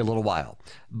still going to be a little while.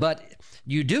 But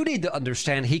you do need to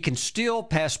understand he can still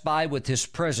pass by with his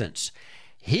presence.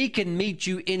 He can meet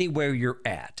you anywhere you're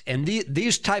at. And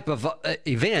these type of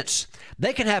events,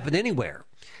 they can happen anywhere.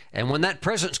 And when that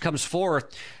presence comes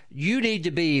forth, you need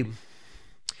to be,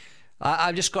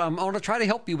 I'm going to try to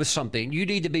help you with something. You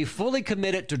need to be fully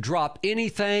committed to drop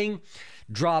anything,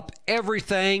 drop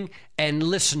everything, and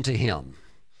listen to him.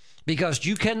 Because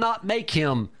you cannot make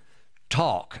him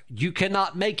talk. You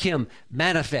cannot make him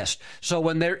manifest. So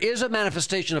when there is a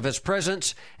manifestation of his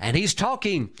presence and he's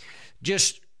talking,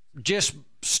 just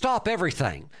stop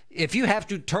everything. If you have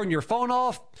to turn your phone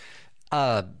off,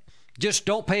 Just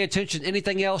don't pay attention to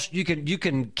anything else. You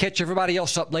can catch everybody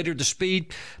else up later to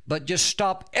speed, but just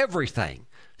stop everything.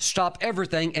 Stop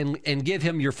everything and give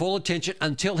him your full attention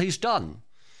until he's done.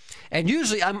 And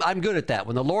usually I'm good at that.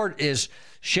 When the Lord is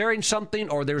sharing something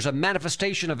or there's a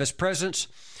manifestation of his presence,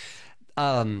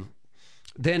 then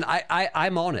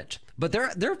I'm on it. But there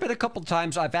have been a couple of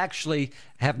times I've actually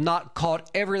have not caught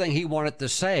everything he wanted to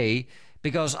say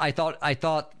because I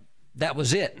thought that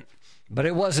was it, but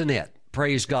it wasn't it.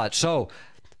 Praise God. So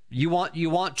you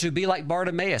want to be like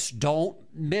Bartimaeus. Don't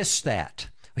miss that.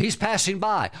 He's passing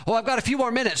by. Oh, I've got a few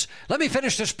more minutes. Let me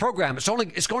finish this program. It's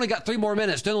only got 3 more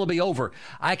minutes, then it'll be over.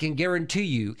 I can guarantee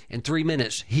you in 3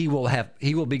 minutes he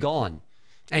will be gone.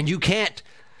 And you can't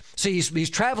see he's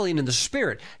traveling in the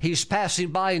Spirit. He's passing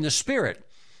by in the Spirit.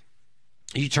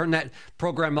 You turn that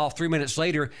program off 3 minutes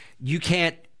later, you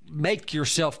can't make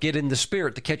yourself get in the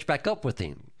Spirit to catch back up with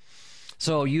him.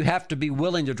 So you have to be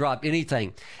willing to drop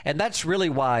anything. And that's really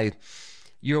why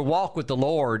your walk with the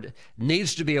Lord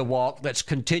needs to be a walk that's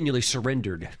continually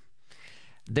surrendered.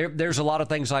 There's a lot of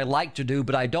things I like to do,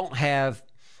 but I don't have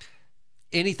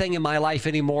anything in my life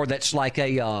anymore that's like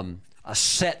a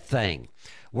set thing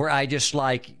where I just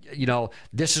like,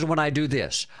 this is when I do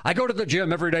this. I go to the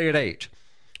gym every day at 8.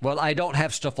 Well, I don't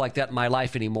have stuff like that in my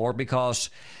life anymore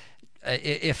because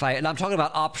and I'm talking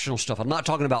about optional stuff. I'm not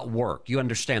talking about work. You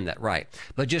understand that, right?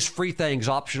 But just free things,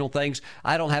 optional things.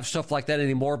 I don't have stuff like that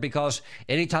anymore because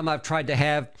anytime I've tried to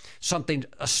have something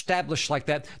established like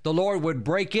that, the Lord would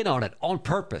break in on it on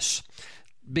purpose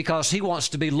because he wants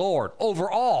to be Lord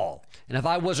over all. And if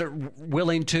I wasn't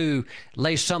willing to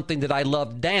lay something that I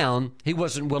loved down, he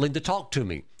wasn't willing to talk to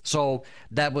me. So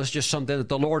that was just something that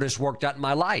the Lord has worked out in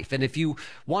my life. And if you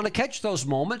want to catch those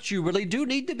moments, you really do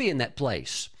need to be in that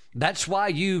place. That's why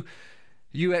you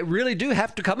really do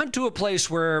have to come into a place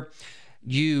where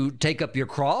you take up your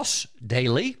cross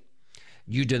daily,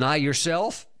 you deny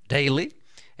yourself daily,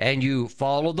 and you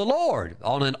follow the Lord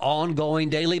on an ongoing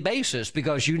daily basis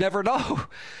because you never know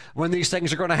when these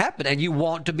things are going to happen and you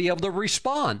want to be able to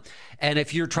respond. And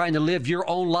if you're trying to live your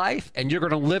own life and you're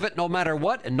going to live it no matter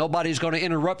what and nobody's going to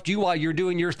interrupt you while you're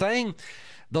doing your thing,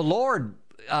 the Lord,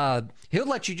 he'll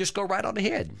let you just go right on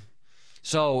ahead.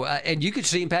 So, and you could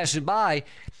see him passing by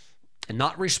and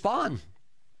not respond.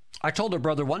 I told a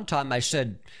brother one time, I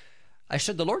said,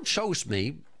 the Lord shows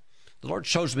me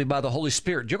by the Holy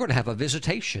Spirit, you're going to have a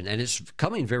visitation and it's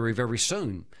coming very, very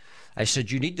soon. I said,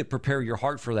 you need to prepare your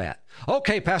heart for that.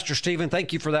 Okay, Pastor Stephen,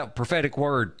 thank you for that prophetic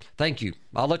word. Thank you.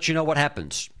 I'll let you know what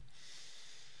happens.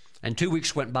 And 2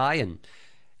 weeks went by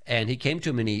and he came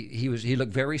to me and he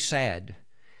looked very sad.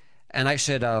 And I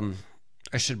said,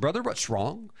 brother, what's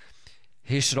wrong?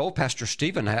 He said, oh, Pastor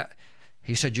Stephen,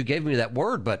 he said, you gave me that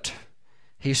word, but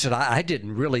he said, I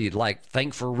didn't really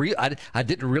think for real. I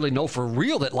didn't really know for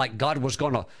real that God was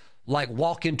going to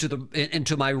walk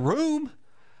into my room.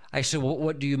 I said, well,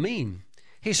 what do you mean?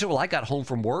 He said, well, I got home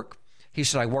from work. He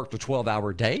said, I worked a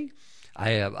 12-hour day.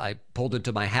 I pulled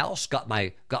into my house, got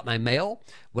my mail,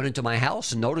 went into my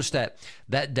house and noticed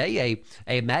that day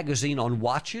a magazine on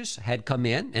watches had come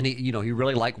in, and he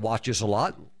really liked watches a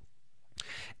lot.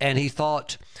 And he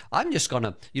thought, I'm just going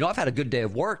to, I've had a good day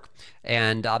of work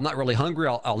and I'm not really hungry.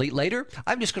 I'll eat later.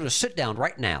 I'm just going to sit down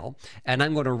right now and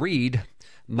I'm going to read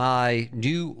my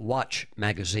new watch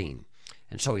magazine.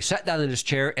 And so he sat down in his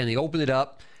chair and he opened it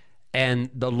up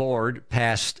and the Lord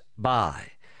passed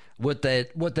by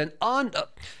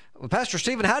Pastor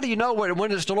Stephen, how do you know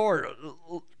when it's the Lord?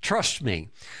 Trust me,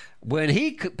 when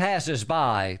he passes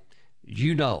by,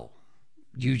 you know,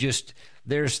 you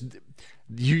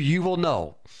will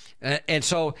know. And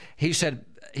so he said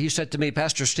to me,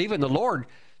 Pastor Stephen, the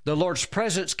Lord's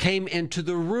presence came into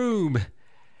the room.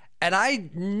 And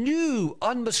I knew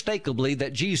unmistakably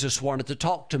that Jesus wanted to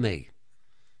talk to me.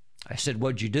 I said,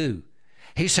 what'd you do?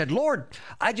 He said, Lord,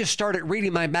 I just started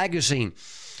reading my magazine.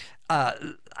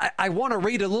 I want to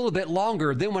read a little bit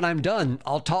longer. Then when I'm done,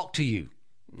 I'll talk to you.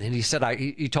 And he said,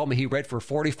 he told me he read for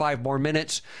 45 more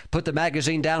minutes, put the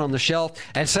magazine down on the shelf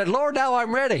and said, Lord, now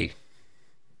I'm ready.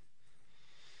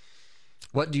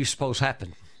 What do you suppose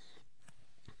happened?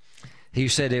 He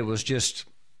said it was just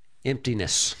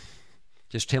emptiness,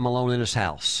 just him alone in his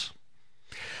house.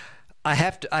 I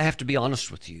have to be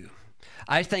honest with you.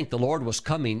 I think the Lord was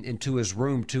coming into his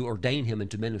room to ordain him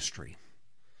into ministry.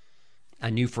 I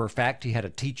knew for a fact he had a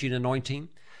teaching anointing.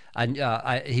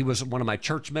 He was one of my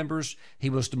church members. He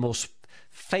was the most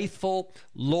faithful,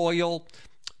 loyal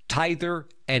tither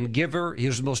and giver. He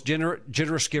was the most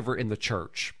generous giver in the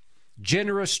church.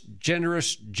 Generous,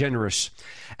 generous, generous.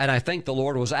 And I think the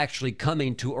Lord was actually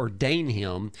coming to ordain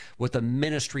him with a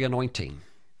ministry anointing.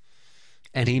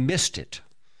 And he missed it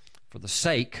for the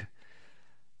sake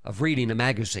of reading a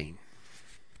magazine.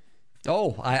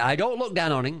 Oh, I don't look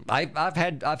down on him. I've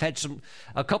had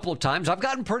a couple of times. I've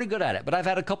gotten pretty good at it, but I've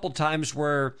had a couple of times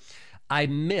where I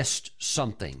missed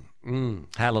something.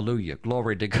 Hallelujah.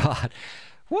 Glory to God.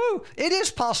 Woo! It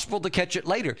is possible to catch it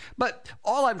later. But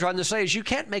all I'm trying to say is you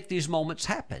can't make these moments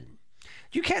happen.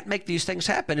 You can't make these things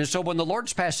happen. And so when the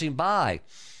Lord's passing by,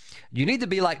 you need to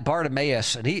be like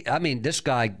Bartimaeus. And this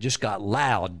guy just got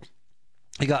loud.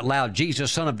 He got loud.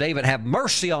 Jesus, Son of David, have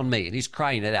mercy on me. And he's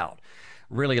crying it out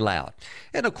really loud.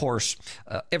 And of course,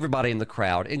 everybody in the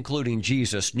crowd, including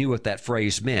Jesus, knew what that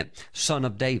phrase meant. Son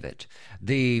of David.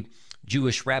 The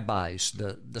Jewish rabbis,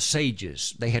 the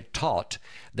sages, they had taught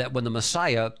that when the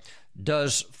Messiah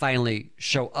does finally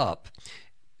show up,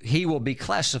 he will be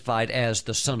classified as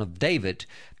the Son of David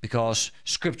because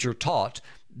Scripture taught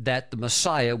that the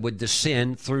Messiah would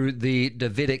descend through the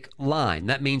Davidic line.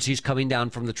 That means he's coming down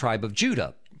from the tribe of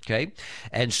Judah. Okay,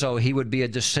 and so he would be a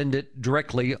descendant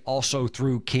directly also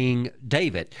through King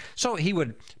David. So he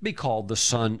would be called the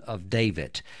Son of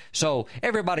David. So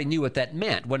everybody knew what that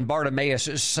meant. When Bartimaeus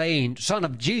is saying, Son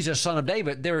of Jesus, Son of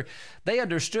David, they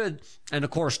understood, and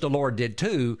of course the Lord did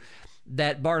too,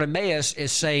 that Bartimaeus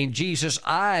is saying, Jesus,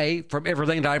 from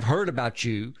everything that I've heard about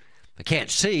you, I can't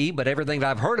see, but everything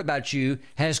that I've heard about you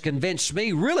has convinced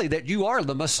me really that you are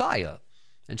the Messiah.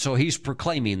 And so he's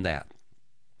proclaiming that.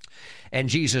 And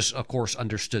Jesus, of course,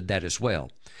 understood that as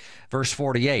well. Verse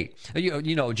 48,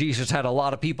 you know, Jesus had a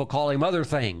lot of people call him other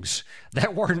things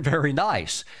that weren't very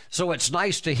nice. So it's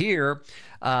nice to hear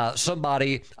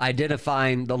somebody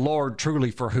identifying the Lord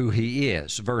truly for who he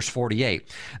is. Verse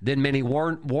 48, then many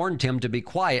warned him to be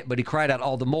quiet, but he cried out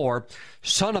all the more,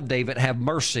 Son of David, have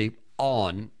mercy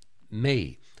on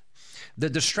me. The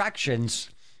distractions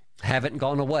haven't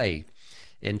gone away.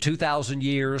 In 2,000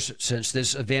 years since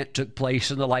this event took place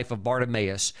in the life of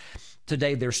Bartimaeus,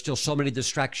 today there's still so many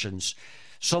distractions,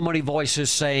 so many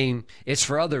voices saying it's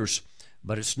for others,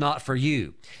 but it's not for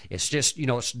you. It's just,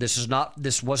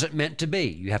 this wasn't meant to be.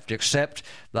 You have to accept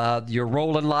your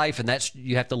role in life, and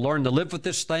you have to learn to live with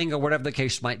this thing or whatever the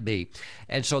case might be.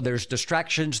 And so there's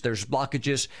distractions, there's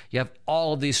blockages, you have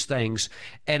all of these things,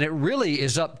 and it really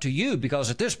is up to you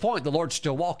because at this point the Lord's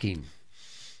still walking.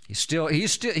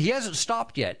 He hasn't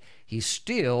stopped yet. He's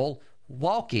still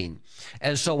walking.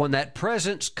 And so when that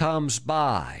presence comes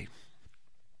by,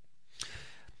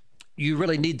 you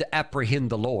really need to apprehend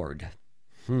the Lord.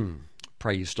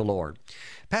 Praise the Lord.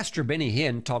 Pastor Benny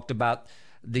Hinn talked about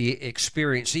the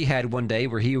experience he had one day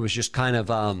where he was just kind of,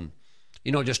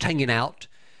 just hanging out.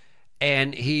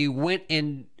 And he went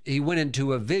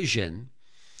into a vision,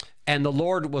 and the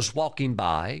Lord was walking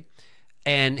by,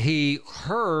 and he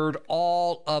heard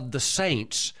all of the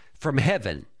saints from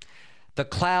heaven, the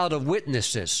cloud of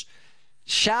witnesses,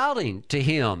 shouting to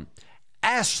him,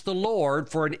 ask the Lord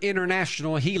for an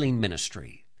international healing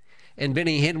ministry. And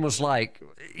Benny Hinn was like,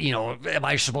 am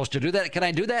I supposed to do that? Can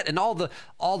I do that? And all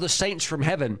the saints from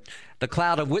heaven, the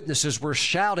cloud of witnesses were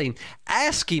shouting,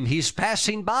 ask him, he's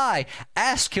passing by.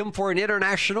 Ask him for an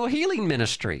international healing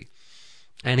ministry.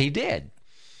 And he did.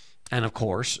 And of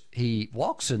course, he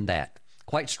walks in that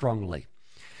quite strongly.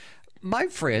 My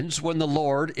friends, when the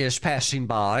Lord is passing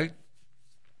by,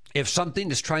 if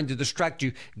something is trying to distract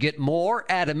you, get more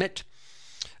adamant.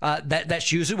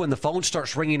 That's usually when the phone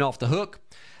starts ringing off the hook.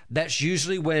 That's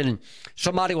usually when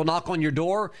somebody will knock on your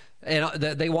door and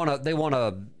they want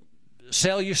to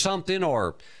sell you something,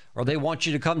 or they want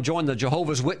you to come join the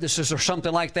Jehovah's Witnesses or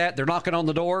something like that. They're knocking on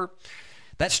the door.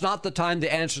 That's not the time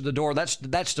to answer the door. That's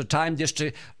the time just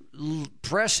to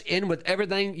press in with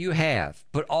everything you have.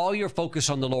 Put all your focus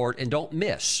on the Lord and don't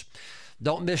miss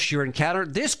your encounter.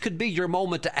 This could be your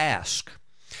moment to ask.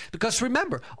 Because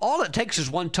remember, all it takes is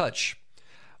one touch.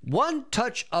 One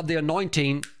touch of the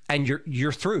anointing and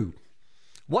you're through.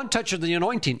 One touch of the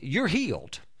anointing, you're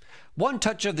healed. One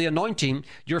touch of the anointing,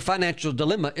 your financial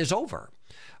dilemma is over.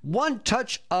 One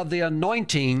touch of the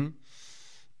anointing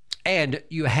and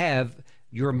you have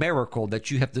your miracle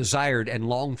that you have desired and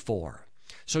longed for.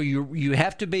 So you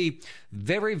have to be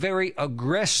very, very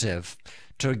aggressive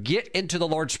to get into the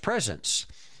Lord's presence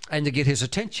and to get his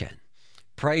attention.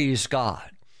 Praise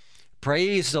God.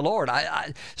 Praise the Lord.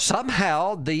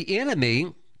 Somehow the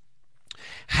enemy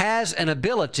has an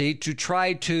ability to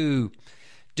try to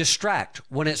distract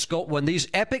when these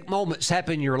epic moments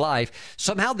happen in your life.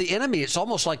 Somehow the enemy, it's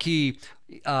almost like he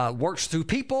works through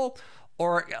people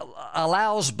or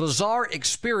allows bizarre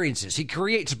experiences. He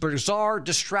creates bizarre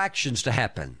distractions to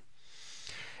happen.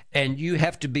 And you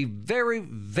have to be very,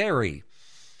 very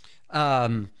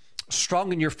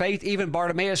strong in your faith. Even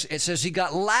Bartimaeus, it says he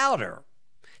got louder.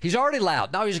 He's already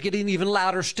loud. Now he's getting even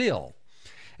louder still.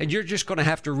 And you're just going to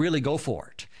have to really go for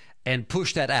it and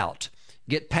push that out.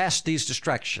 Get past these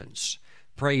distractions.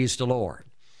 Praise the Lord.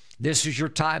 This is your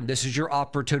time. This is your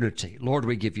opportunity. Lord,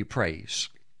 we give you praise.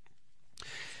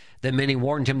 Then many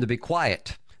warned him to be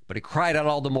quiet, but he cried out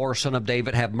all the more, Son of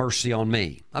David, have mercy on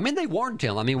me. I mean, they warned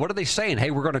him. I mean, what are they saying?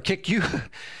 Hey, we're going to kick you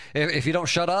if you don't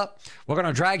shut up. We're going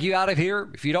to drag you out of here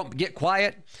if you don't get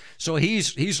quiet. So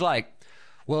he's like,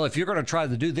 well, if you're going to try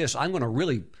to do this, I'm going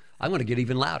to get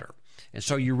even louder. And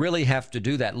so you really have to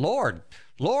do that. Lord,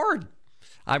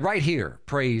 I'm right here.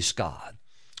 Praise God.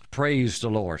 Praise the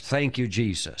Lord. Thank you,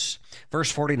 Jesus. Verse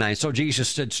 49, so Jesus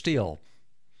stood still.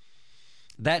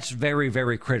 That's very,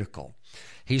 very critical.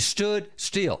 He stood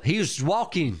still. He was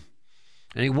walking,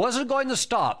 and he wasn't going to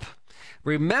stop.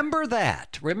 Remember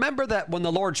that. Remember that when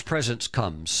the Lord's presence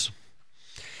comes.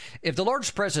 If the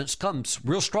Lord's presence comes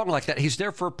real strong like that, he's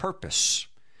there for a purpose.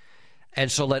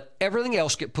 And so let everything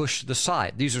else get pushed to the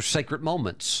side. These are sacred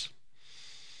moments.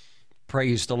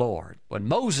 Praise the Lord. When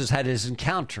Moses had his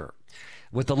encounter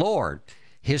with the Lord,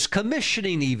 his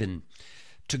commissioning even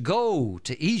to go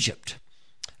to Egypt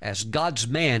as God's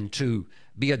man to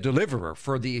be a deliverer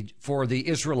for the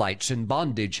Israelites in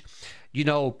bondage, you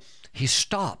know, he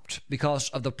stopped because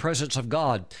of the presence of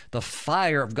God, the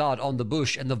fire of God on the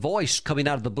bush and the voice coming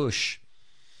out of the bush.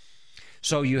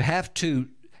 So you have to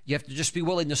just be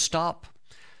willing to stop.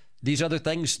 These other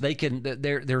things,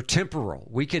 they're temporal.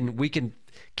 We can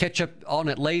catch up on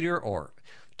it later or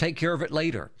take care of it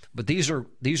later. But these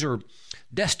are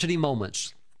destiny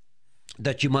moments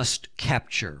that you must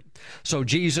capture. So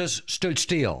Jesus stood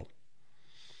still.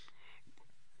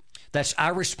 That's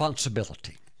our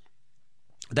responsibility.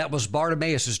 That was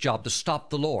Bartimaeus' job, to stop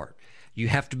the Lord. You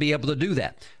have to be able to do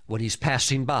that when he's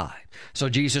passing by. So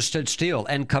Jesus stood still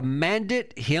and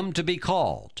commanded him to be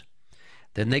called.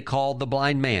 Then they called the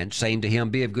blind man, saying to him,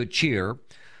 be of good cheer,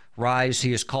 rise,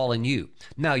 he is calling you.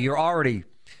 Now you're already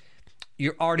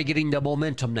getting the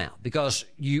momentum now because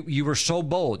you were so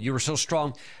bold, you were so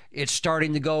strong. It's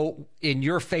starting to go in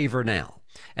your favor now.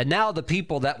 And now the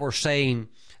people that were saying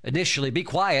initially, be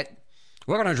quiet,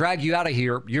 we're going to drag you out of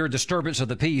here, you're a disturbance of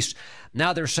the peace.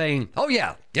 Now they're saying, oh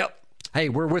yeah, yep, hey,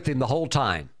 we're with him the whole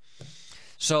time.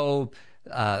 So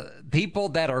people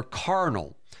that are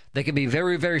carnal, they can be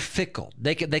very, very fickle.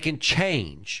 They can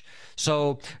change.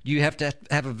 So you have to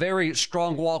have a very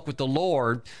strong walk with the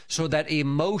Lord so that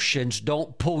emotions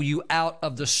don't pull you out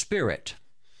of the Spirit.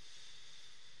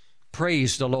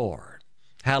 Praise the Lord.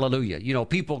 Hallelujah. You know,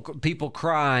 people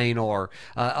crying or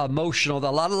emotional.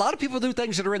 A lot of people do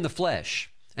things that are in the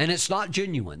flesh, and it's not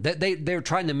genuine. They're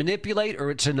trying to manipulate, or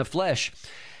it's in the flesh.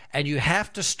 And you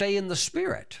have to stay in the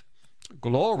Spirit.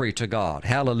 Glory to God.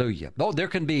 Hallelujah. Oh, there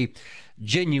can be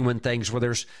genuine things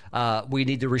where we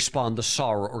need to respond to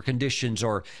sorrow or conditions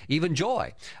or even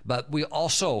joy. But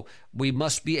we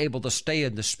must be able to stay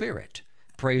in the Spirit.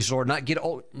 Praise the Lord. Not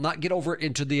get over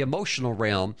into the emotional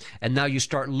realm, and now you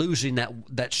start losing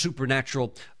that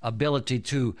supernatural ability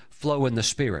to flow in the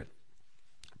Spirit.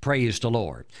 Praise the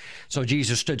Lord. So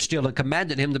Jesus stood still and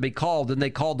commanded him to be called. And they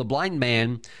called the blind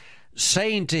man,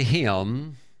 saying to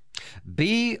him,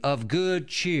 be of good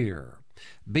cheer.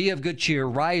 Be of good cheer.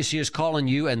 Rise, he is calling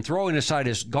you. And throwing aside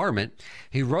his garment,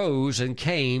 he rose and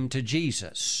came to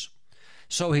Jesus.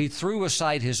 So he threw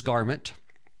aside his garment.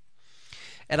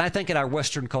 And I think in our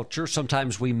Western culture,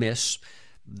 sometimes we miss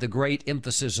the great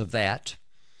emphasis of that.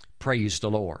 Praise the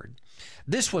Lord.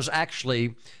 This was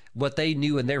actually what they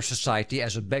knew in their society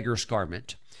as a beggar's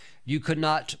garment. You could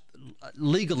not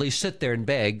legally sit there and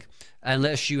beg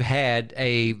unless you had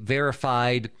a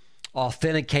verified,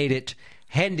 authenticated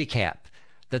handicap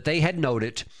that they had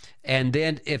noted. And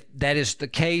then if that is the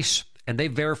case and they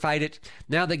verified it,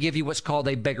 now they give you what's called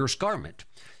a beggar's garment.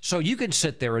 So you can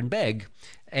sit there and beg,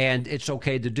 and it's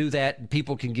okay to do that.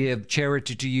 People can give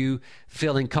charity to you,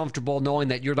 feeling comfortable, knowing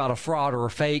that you're not a fraud or a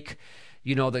fake,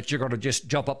 you know, that you're going to just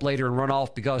jump up later and run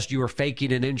off because you were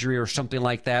faking an injury or something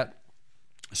like that.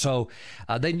 So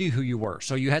they knew who you were.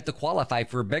 So you had to qualify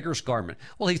for a beggar's garment.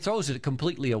 Well, he throws it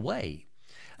completely away.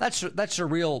 That's a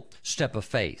real step of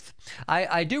faith.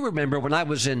 I do remember when I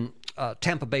was in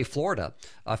Tampa Bay, Florida,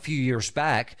 a few years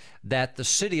back, that the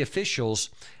city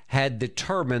officials had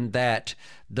determined that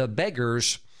the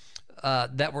beggars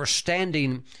that were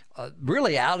standing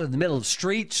really out in the middle of the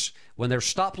streets when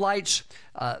there's stoplights,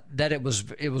 that it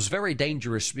was very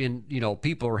dangerous. And, you know,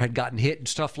 people had gotten hit and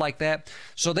stuff like that.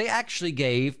 So they actually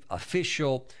gave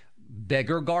official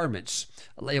beggar garments.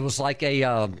 It was like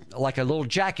a little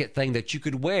jacket thing that you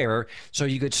could wear, so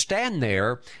you could stand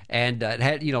there, and it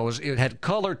had, it had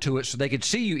color to it, so they could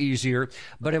see you easier.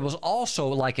 But it was also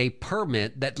like a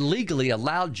permit that legally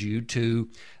allowed you to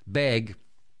beg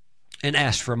and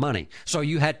ask for money. So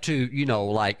you had to,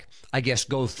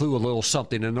 go through a little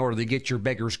something in order to get your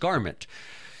beggar's garment.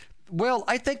 Well,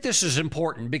 I think this is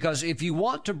important, because if you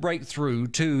want to break through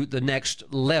to the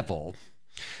next level,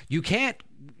 you can't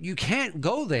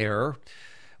go there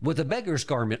with a beggar's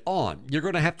garment on. You're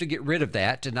going to have to get rid of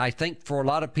that. And I think for a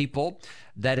lot of people,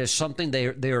 that is something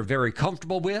they are very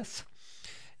comfortable with.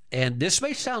 And this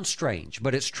may sound strange,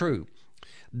 but it's true.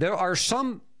 There are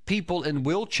some people in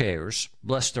wheelchairs,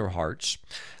 bless their hearts,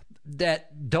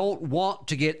 that don't want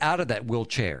to get out of that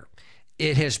wheelchair.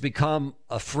 It has become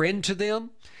a friend to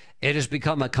them. It has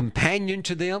become a companion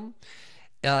to them.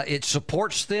 It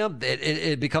supports them.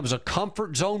 It becomes a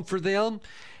comfort zone for them.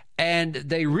 And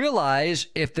they realize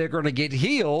if they're going to get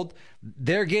healed,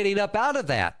 they're getting up out of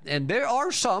that. And there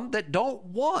are some that don't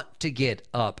want to get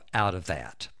up out of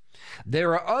that.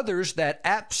 There are others that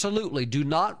absolutely do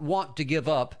not want to give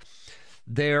up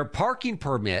their parking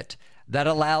permit that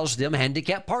allows them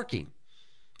handicap parking.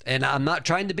 And I'm not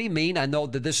trying to be mean. I know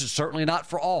that this is certainly not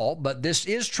for all, but this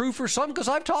is true for some, because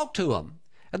I've talked to them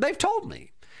and they've told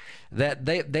me that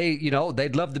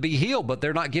they'd love to be healed, but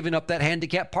they're not giving up that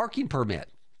handicap parking permit.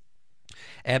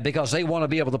 And because they want to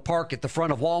be able to park at the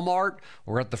front of Walmart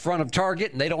or at the front of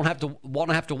Target, and they don't have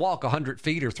to walk 100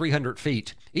 feet or 300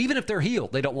 feet. Even if they're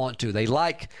healed, they don't want to. They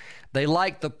like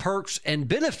the perks and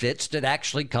benefits that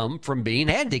actually come from being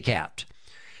handicapped.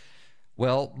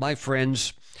 Well, my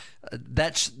friends,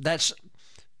 that's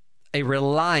a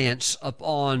reliance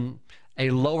upon a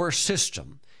lower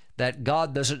system that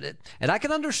God doesn't. And I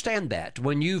can understand that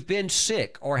when you've been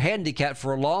sick or handicapped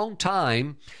for a long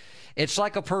time. It's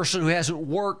like a person who hasn't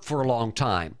worked for a long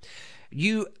time.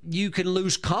 You can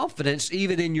lose confidence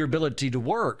even in your ability to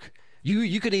work.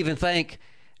 You can even think,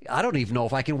 I don't even know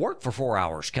if I can work for 4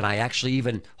 hours. Can I actually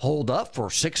even hold up for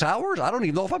 6 hours? I don't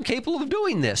even know if I'm capable of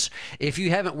doing this. If you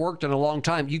haven't worked in a long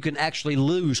time, you can actually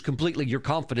lose completely your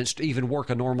confidence to even work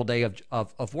a normal day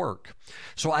of work.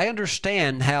 So I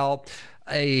understand how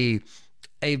a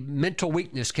mental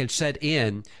weakness can set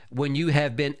in when you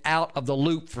have been out of the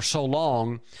loop for so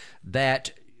long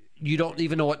that you don't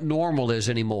even know what normal is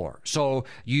anymore. So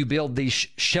you build these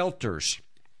shelters,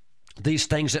 these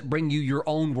things that bring you your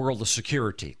own world of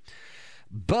security.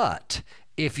 But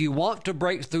if you want to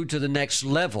break through to the next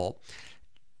level,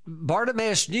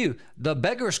 Bartimaeus knew the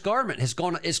beggar's garment is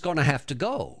going to have to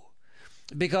go,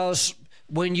 because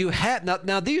when you have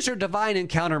now these are divine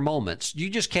encounter moments. You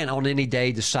just can't on any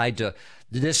day decide to,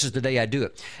 this is the day I do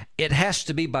it. It has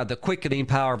to be by the quickening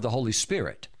power of the Holy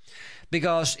Spirit.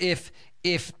 Because if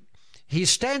he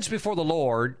stands before the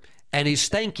Lord and he's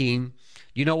thinking,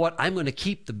 you know what, I'm going to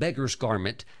keep the beggar's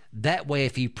garment. That way,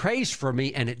 if he prays for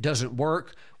me and it doesn't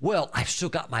work, well, I've still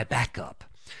got my backup.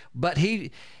 But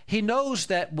he knows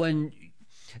that when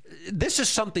this is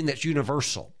something that's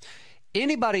universal.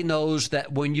 Anybody knows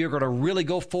that when you're going to really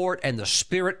go for it and the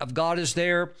Spirit of God is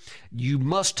there, you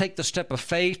must take the step of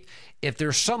faith. If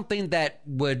there's something that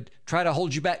would try to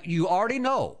hold you back, you already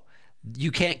know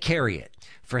you can't carry it.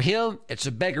 For him, it's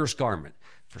a beggar's garment.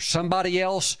 For somebody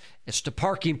else, it's the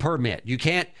parking permit. You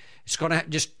can't, it's going to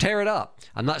just tear it up.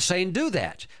 I'm not saying do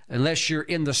that unless you're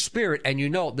in the Spirit and you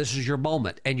know this is your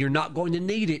moment and you're not going to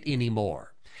need it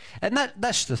anymore. And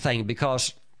that's the thing,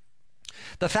 because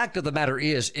the fact of the matter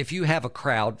is, if you have a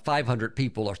crowd, 500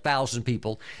 people or 1,000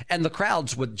 people, and the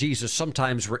crowds with Jesus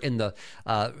sometimes were in the,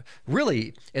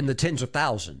 really in the tens of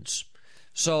thousands.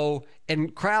 So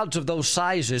in crowds of those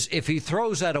sizes, if he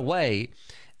throws that away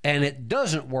and it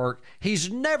doesn't work,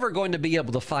 he's never going to be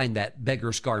able to find that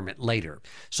beggar's garment later.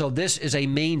 So this is a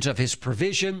means of his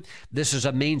provision. This is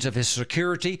a means of his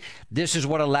security. This is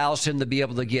what allows him to be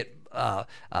able to get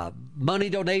money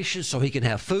donations so he can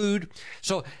have food.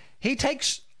 So he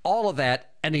takes all of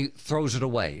that and he throws it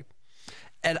away.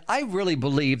 And I really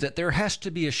believe that there has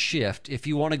to be a shift if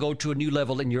you want to go to a new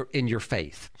level in your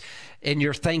faith, in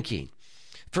your thinking.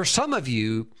 For some of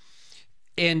you,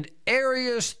 in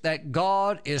areas that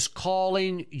God is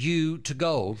calling you to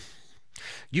go,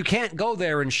 you can't go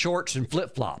there in shorts and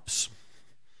flip-flops.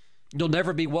 You'll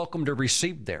never be welcomed or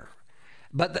received there.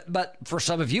 But for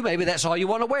some of you, maybe that's all you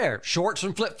want to wear, shorts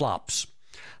and flip-flops.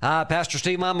 Pastor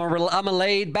Steve, I'm a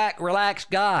laid-back,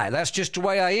 relaxed guy. That's just the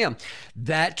way I am.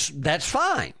 That's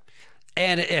fine.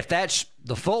 And if that's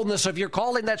the fullness of your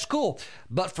calling, that's cool.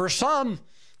 But for some,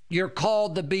 you're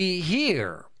called to be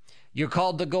here. You're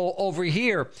called to go over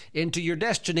here into your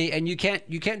destiny, and you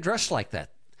can't dress like that.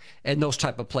 in those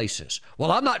type of places.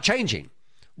 Well, I'm not changing.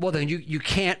 Well, then you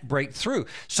can't break through.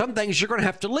 Some things you're going to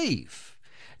have to leave.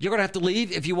 You're going to have to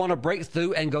leave if you want to break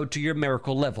through and go to your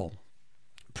miracle level.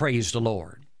 Praise the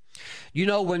Lord. You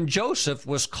know, when Joseph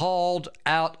was called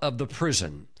out of the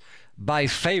prison by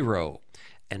Pharaoh,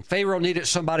 and Pharaoh needed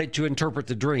somebody to interpret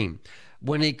the dream,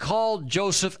 when he called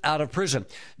Joseph out of prison,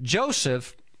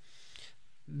 Joseph,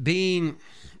 being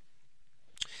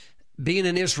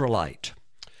an Israelite,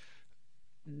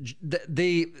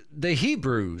 the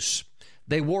Hebrews,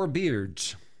 they wore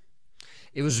beards.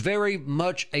 It was very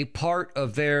much a part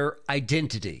of their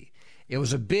identity. It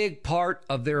was a big part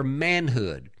of their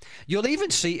manhood. You'll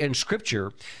even see in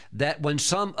Scripture that when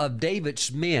some of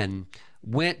David's men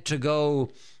went to go,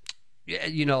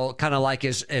 you know, kind of like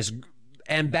as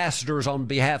ambassadors on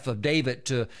behalf of David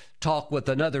to talk with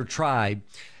another tribe,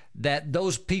 that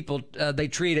those people, they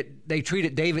treated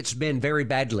David's men very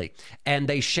badly, and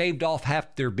they shaved off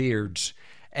half their beards.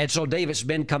 And so David's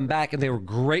men come back and they were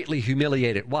greatly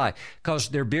humiliated. Why? Because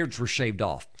their beards were shaved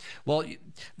off. Well,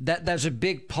 that's a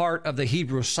big part of the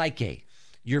Hebrew psyche,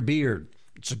 your beard.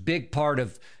 It's a big part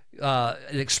of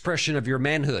an expression of your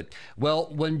manhood.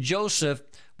 Well, when Joseph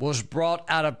was brought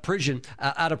out of prison,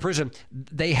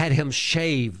 they had him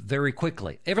shave very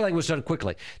quickly. Everything was done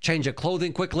quickly. Change of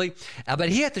clothing quickly, but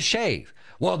he had to shave.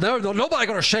 Well, nobody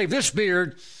going to shave this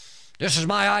beard. This is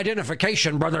my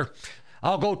identification, brother.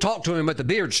 I'll go talk to him with the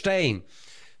beard staying.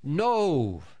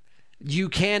 No, you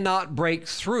cannot break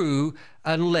through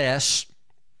unless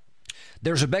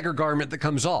there's a beggar garment that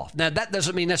comes off. Now, that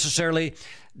doesn't mean necessarily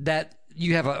that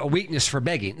you have a weakness for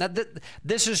begging. Now,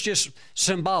 this is just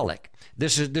symbolic.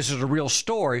 This is a real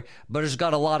story, but it's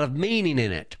got a lot of meaning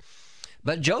in it.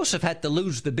 But Joseph had to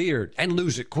lose the beard and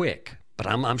lose it quick. But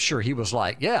I'm sure he was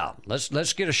like, yeah,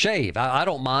 let's get a shave. I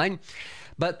don't mind.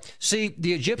 But see,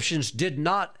 the Egyptians did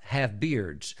not have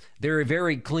beards. They were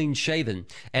very clean shaven.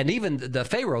 And even the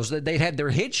pharaohs, they had their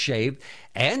heads shaved.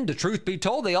 And the truth be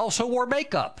told, they also wore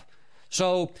makeup.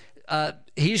 So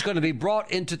he's going to be brought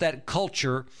into that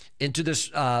culture, into this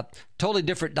totally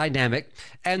different dynamic.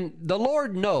 And the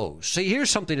Lord knows. See, here's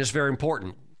something that's very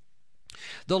important.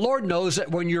 The Lord knows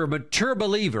that when you're a mature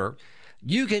believer,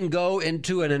 you can go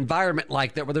into an environment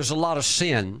like that where there's a lot of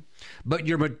sin, but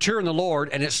you're mature in the Lord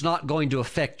and it's not going to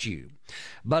affect you.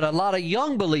 But a lot of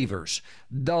young believers,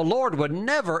 the Lord would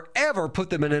never, ever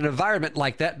put them in an environment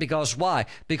like that. Because why?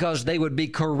 Because they would be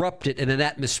corrupted in an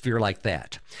atmosphere like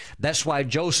that. That's why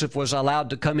Joseph was allowed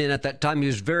to come in at that time. He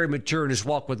was very mature in his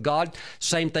walk with God.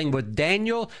 Same thing with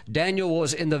Daniel. Daniel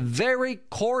was in the very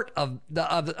court of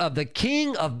the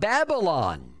king of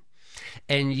Babylon.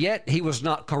 And yet he was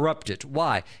not corrupted.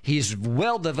 Why? He's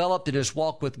well developed in his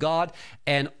walk with God,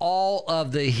 and all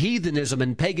of the heathenism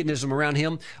and paganism around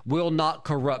him will not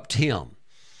corrupt him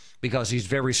because he's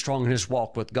very strong in his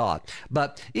walk with God.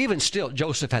 But even still,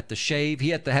 Joseph had to shave.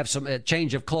 He had to have some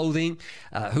change of clothing.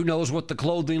 Who knows what the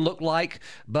clothing looked like?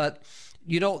 But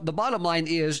you know, the bottom line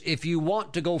is, if you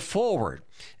want to go forward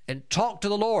and talk to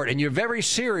the Lord, and you're very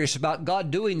serious about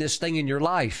God doing this thing in your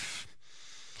life,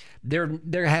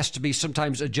 there has to be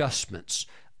sometimes adjustments.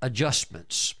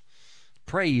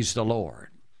 Praise the Lord.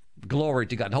 Glory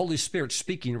to God. The Holy Spirit's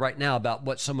speaking right now about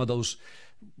what some of those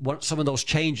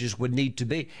changes would need to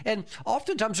be. And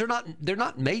oftentimes they're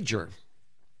not major,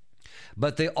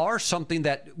 but they are something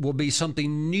that will be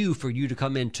something new for you to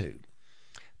come into.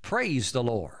 Praise the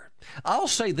Lord. I'll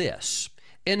say this,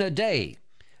 in a day,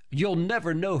 you'll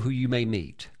never know who you may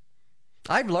meet.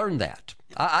 I've learned that.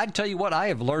 I tell you what, I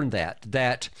have learned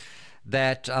that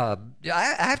I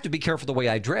have to be careful the way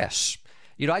I dress.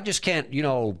 You know, I just can't,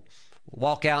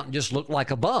 walk out and just look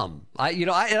like a bum. I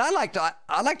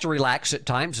like to relax at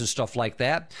times and stuff like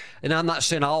that. And I'm not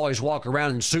saying I always walk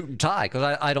around in suit and tie,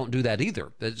 because I don't do that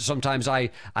either. Sometimes I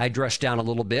dress down a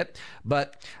little bit,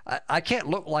 but I can't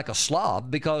look like a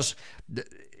slob because,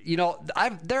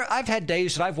 I've had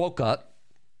days that I've woke up,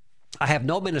 I have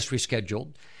no ministry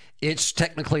scheduled. It's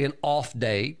technically an off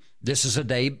day. This is a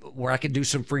day where I can do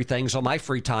some free things on my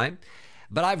free time.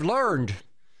 But I've learned,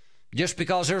 just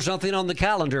because there's nothing on the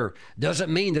calendar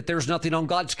doesn't mean that there's nothing on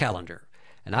God's calendar.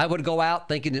 And I would go out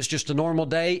thinking it's just a normal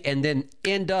day and then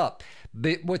end up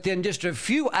within just a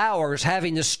few hours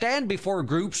having to stand before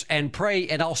groups and pray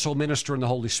and also minister in the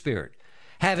Holy Spirit.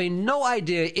 Having no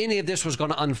idea any of this was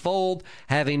going to unfold,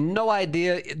 having no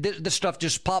idea, this stuff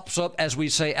just pops up, as we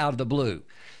say, out of the blue.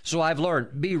 So I've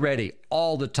learned, be ready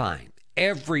all the time,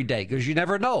 every day, because you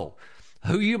never know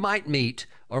who you might meet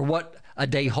or what a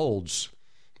day holds.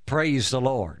 Praise the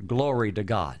Lord. Glory to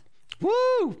God.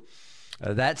 Woo!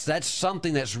 That's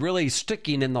something that's really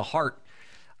sticking in the heart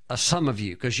some of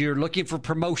you, because you're looking for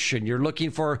promotion. You're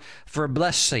looking for a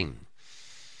blessing.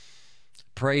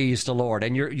 Praise the Lord.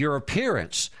 And your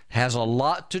appearance has a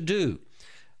lot to do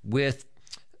with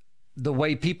the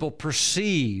way people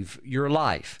perceive your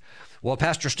life. Well,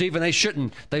 Pastor Stephen, they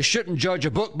shouldn't judge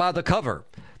a book by the cover.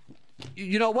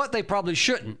 You know what? They probably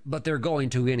shouldn't, but they're going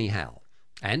to anyhow.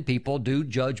 And people do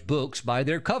judge books by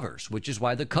their covers, which is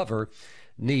why the cover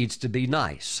needs to be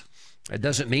nice. It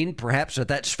doesn't mean perhaps that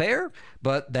that's fair,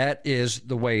 but that is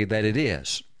the way that it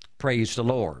is. Praise the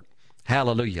Lord.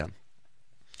 Hallelujah.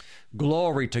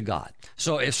 Glory to God.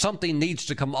 So if something needs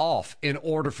to come off in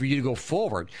order for you to go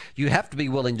forward, you have to be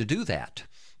willing to do that.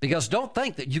 Because don't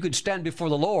think that you can stand before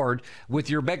the Lord with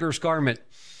your beggar's garment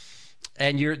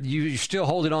and you're still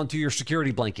holding on to your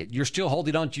security blanket. You're still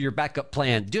holding on to your backup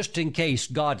plan just in case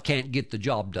God can't get the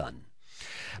job done.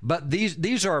 But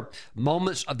these are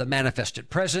moments of the manifested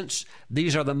presence.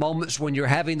 These are the moments when you're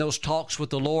having those talks with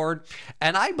the Lord.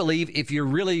 And I believe if you're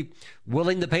really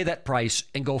willing to pay that price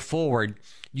and go forward,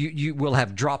 you will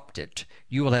have dropped it.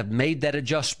 You will have made that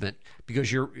adjustment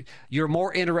because you're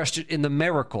more interested in the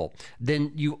miracle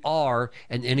than you are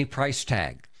in any price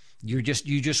tag. You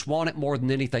just want it more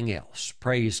than anything else.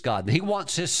 Praise God. And He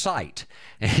wants His sight,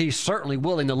 and He's certainly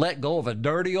willing to let go of a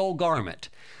dirty old garment,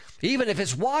 even if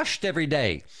it's washed every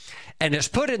day and it's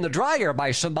put in the dryer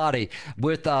by somebody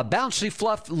with bouncy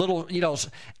fluff little,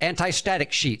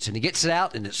 anti-static sheets, and He gets it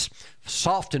out and it's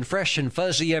soft and fresh and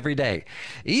fuzzy every day.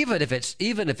 Even if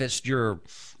it's your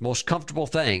most comfortable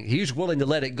thing, He's willing to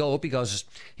let it go because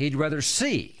He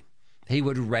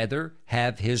would rather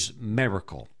have His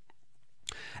miracle.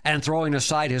 And throwing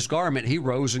aside his garment, he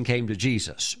rose and came to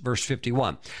Jesus. Verse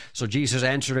 51. So Jesus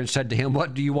answered and said to him,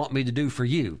 "What do you want me to do for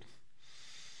you?"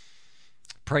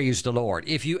 Praise the Lord.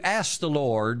 If you ask the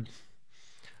Lord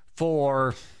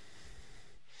for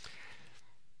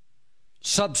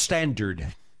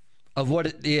substandard of what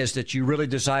it is that you really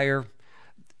desire,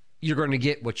 you're going to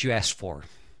get what you ask for.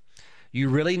 You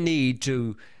really need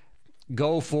to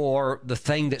go for the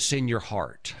thing that's in your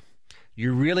heart.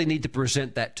 You really need to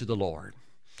present that to the Lord.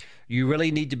 You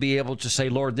really need to be able to say,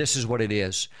 "Lord, this is what it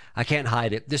is. I can't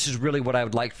hide it. This is really what I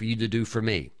would like for you to do for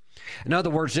me." In other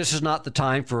words, this is not the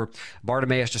time for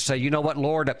Bartimaeus to say, "You know what,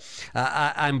 Lord,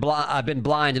 I've been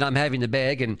blind and I'm having to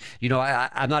beg, and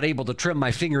I'm not able to trim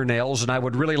my fingernails, and I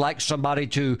would really like somebody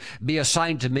to be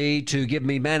assigned to me to give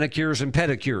me manicures and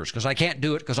pedicures because I can't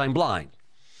do it because I'm blind.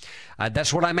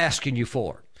 That's what I'm asking you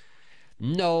for."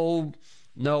 No,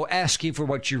 asking for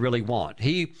what you really want.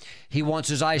 He wants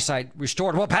his eyesight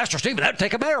restored. Well, Pastor Stephen, that'd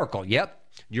take a miracle. Yep,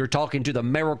 you're talking to the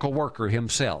miracle worker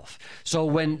himself. So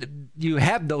when you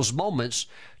have those moments,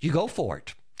 you go for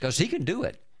it because He can do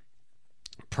it.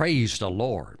 Praise the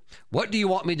Lord. What do you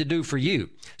want me to do for you?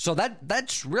 So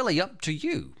that's really up to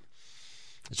you.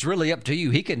 It's really up to you.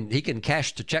 He can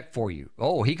cash the check for you.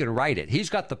 Oh, He can write it. He's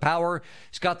got the power.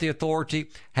 He's got the authority,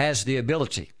 has the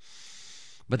ability.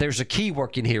 But there's a key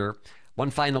working here. One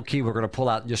final key we're going to pull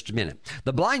out in just a minute.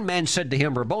 The blind man said to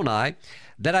him, "Rabboni,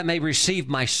 that I may receive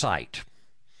my sight."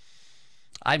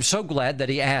 I'm so glad that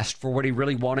he asked for what he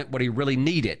really wanted, what he really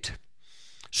needed.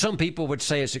 Some people would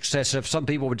say it's excessive. Some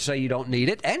people would say you don't need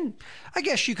it. And I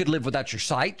guess you could live without your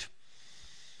sight.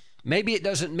 Maybe it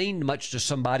doesn't mean much to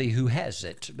somebody who has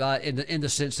it in the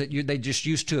sense that they just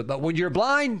used to it. But when you're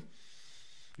blind,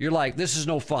 you're like, this is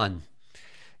no fun.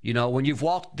 When you've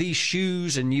walked these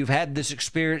shoes and you've had this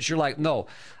experience, you're like, no,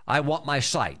 I want my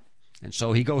sight. And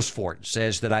so he goes for it and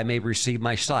says that I may receive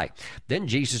my sight. Then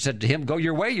Jesus said to him, "Go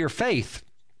your way, your faith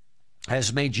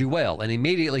has made you well." And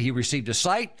immediately he received his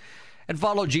sight and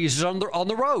followed Jesus on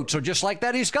the road. So just like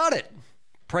that, he's got it.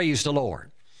 Praise the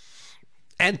Lord.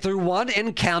 And through one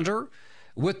encounter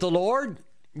with the Lord,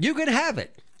 you can have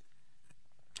it.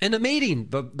 In the meeting,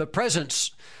 the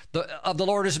presence of the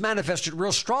Lord is manifested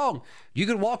real strong. You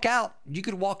can walk out. You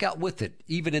can walk out with it,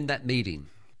 even in that meeting.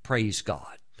 Praise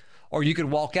God. Or you can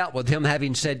walk out with Him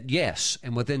having said yes,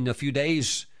 and within a few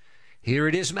days, here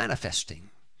it is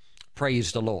manifesting.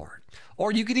 Praise the Lord.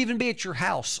 Or you could even be at your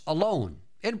house alone,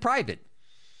 in private.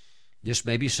 Just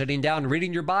maybe sitting down and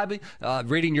reading your Bible,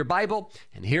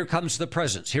 and here comes the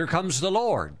presence. Here comes the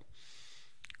Lord.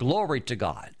 Glory to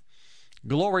God.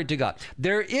 Glory to God.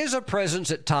 There is a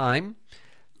presence at time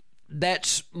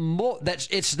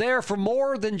it's there for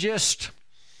more than just,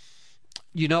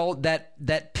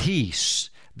 that peace.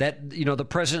 The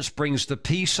presence brings the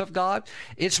peace of God.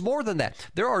 It's more than that.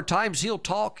 There are times He'll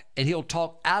talk, and He'll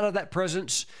talk out of that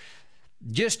presence.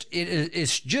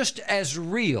 It's just as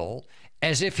real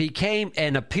as if He came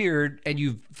and appeared and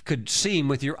you could see Him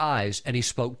with your eyes and He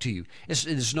spoke to you.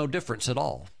 It's no difference at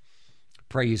all.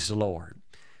 Praise the Lord.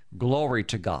 Glory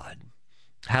to God.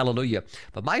 Hallelujah.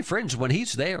 But my friends, when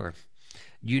he's there,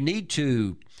 you need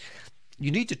to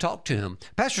talk to him.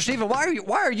 Pastor Stephen, why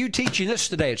are you teaching this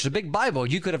today? It's a big Bible.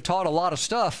 You could have taught a lot of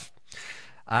stuff.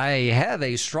 I have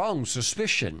a strong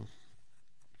suspicion.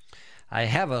 I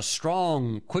have a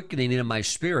strong quickening in my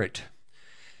spirit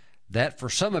that for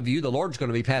some of you, the Lord's going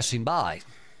to be passing by.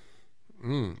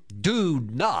 Do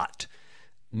not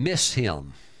miss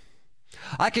him.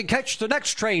 I can catch the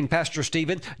next train, Pastor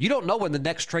Stephen. You don't know when the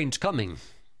next train's coming.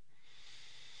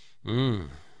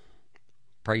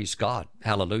 Praise God.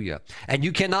 Hallelujah. And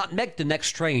you cannot make the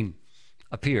next train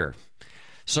appear.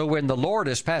 So when the Lord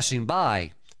is passing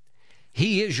by,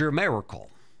 he is your miracle.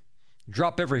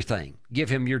 Drop everything. Give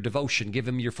him your devotion. Give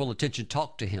him your full attention.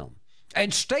 Talk to him.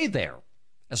 And stay there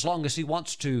as long as he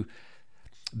wants to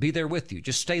be there with you.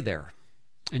 Just stay there.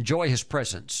 Enjoy his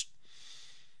presence.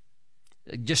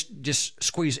 Just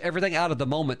squeeze everything out of the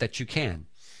moment that you can.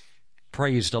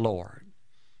 Praise the Lord.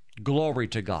 Glory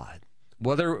to God.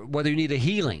 Whether you need a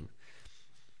healing,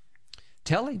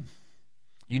 tell him.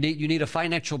 You need a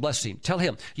financial blessing. Tell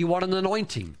him. You want an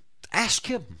anointing. Ask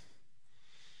him.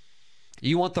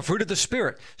 You want the fruit of the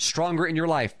Spirit stronger in your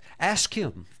life. Ask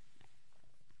him.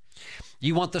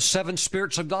 You want the 7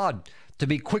 spirits of God to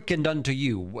be quickened unto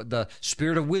you. The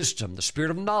spirit of wisdom, the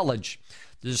spirit of knowledge,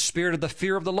 the spirit of the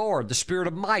fear of the Lord, the spirit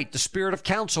of might, the spirit of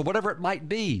counsel, whatever it might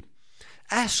be.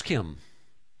 Ask him.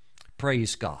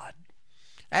 Praise God.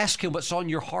 Ask him what's on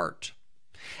your heart.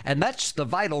 And that's the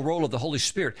vital role of the Holy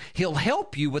Spirit. He'll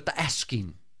help you with the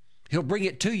asking. He'll bring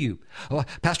it to you. Oh,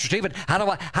 Pastor Stephen, how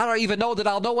do I even know that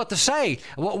I'll know what to say?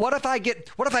 What if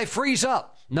I freeze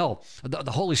up? No,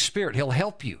 the Holy Spirit, he'll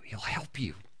help you. He'll help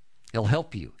you. He'll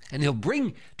help you. And he'll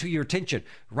bring to your attention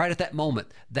right at that moment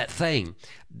that thing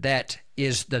that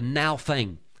is the now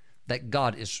thing that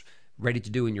God is ready to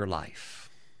do in your life.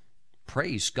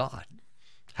 Praise God.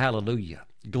 Hallelujah.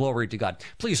 Glory to God.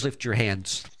 Please lift your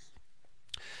hands.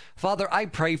 Father, I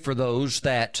pray for those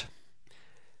that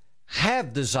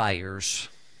have desires,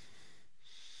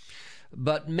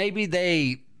 but maybe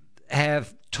they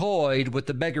have toyed with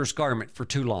the beggar's garment for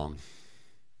too long.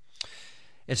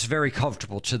 It's very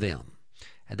comfortable to them,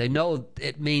 and they know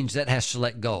it means that has to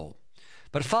let go.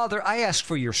 But Father, I ask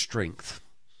for your strength,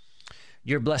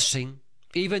 your blessing,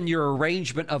 even your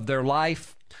arrangement of their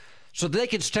life, so that they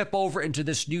can step over into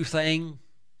this new thing,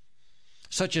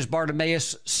 such as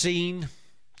Bartimaeus seen.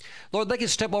 Lord, they can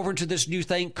step over into this new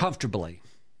thing comfortably.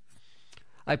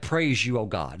 I praise you, oh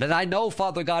God. And I know,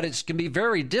 Father God, it can be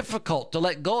very difficult to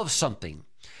let go of something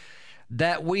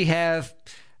that we have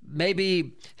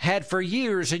maybe had for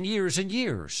years and years and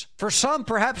years. For some,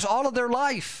 perhaps all of their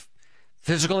life.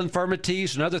 Physical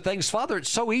infirmities and other things. Father, it's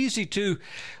so easy to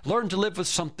learn to live with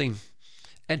something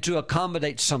and to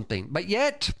accommodate something. But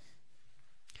yet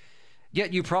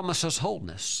you promise us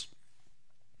wholeness.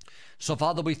 So,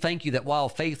 Father, we thank you that while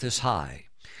faith is high,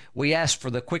 we ask for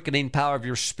the quickening power of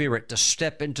your Spirit to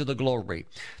step into the glory,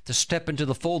 to step into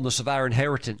the fullness of our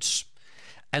inheritance,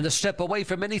 and to step away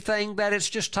from anything that it's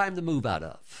just time to move out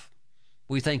of.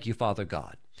 We thank you, Father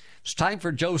God. It's time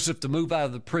for Joseph to move out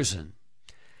of the prison.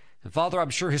 And Father, I'm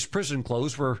sure his prison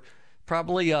clothes were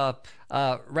probably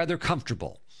rather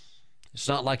comfortable. It's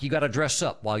not like you got to dress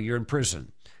up while you're in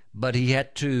prison, but he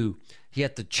had to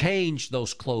change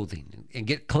those clothing and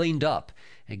get cleaned up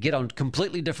and get on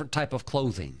completely different type of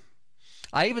clothing.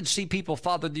 I even see people,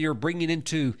 Father, that you're bringing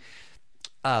into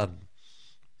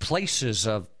places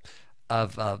of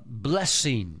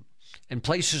blessing and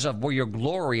places of where your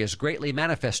glory is greatly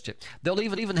manifested. They'll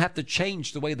even have to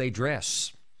change the way they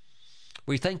dress.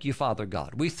 We thank you, Father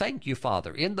God. We thank you,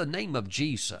 Father, in the name of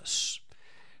Jesus.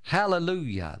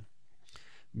 Hallelujah.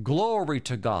 Glory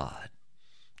to God.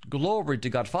 Glory to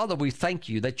God. Father, we thank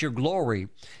you that your glory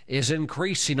is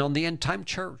increasing on the end-time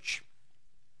church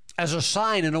as a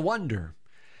sign and a wonder.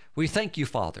 We thank you,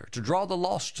 Father, to draw the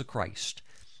lost to Christ.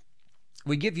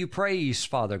 We give you praise,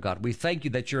 Father God. We thank you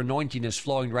that your anointing is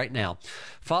flowing right now.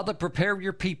 Father, prepare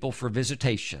your people for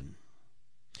visitation.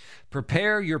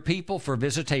 Prepare your people for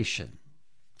visitation,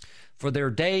 for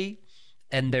their day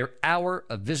and their hour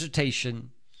of visitation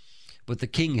with the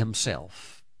King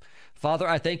himself. Father,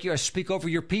 I thank you. I speak over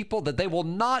your people that they will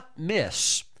not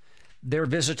miss their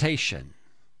visitation.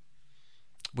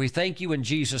 We thank you in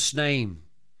Jesus' name.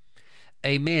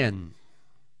 Amen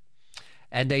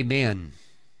and amen.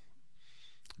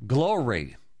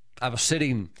 Glory. I was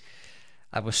sitting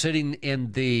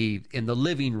in the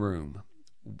living room.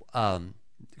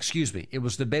 It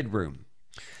was the bedroom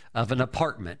of an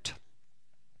apartment.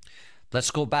 Let's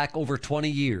go back over 20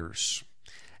 years.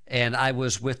 And I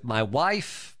was with my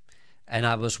wife and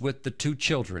I was with the two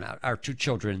children, our two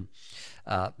children,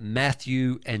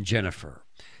 Matthew and Jennifer.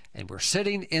 And we're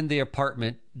sitting in the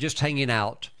apartment just hanging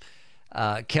out.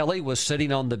 Kelly was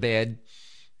sitting on the bed,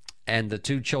 and the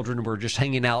two children were just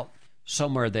hanging out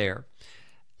somewhere there.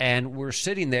 And we're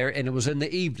sitting there, and it was in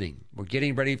the evening. We're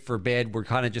getting ready for bed. We're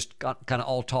kind of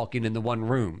all talking in the one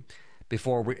room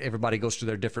before everybody goes to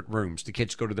their different rooms. The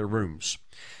kids go to their rooms.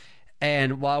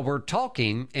 And while we're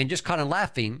talking and just kind of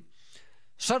laughing,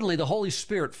 suddenly the Holy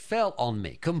Spirit fell on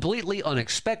me, completely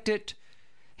unexpected.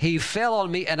 He fell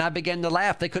on me, and I began to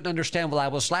laugh. They couldn't understand why I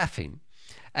was laughing.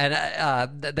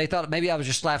 And they thought maybe I was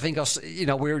just laughing because, we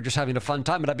were just having a fun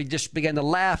time. But I just began to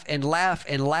laugh and laugh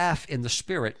and laugh in the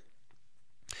Spirit.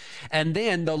 And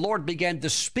then the Lord began to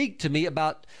speak to me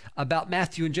about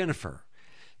Matthew and Jennifer.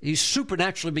 He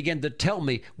supernaturally began to tell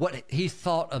me what he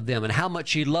thought of them and how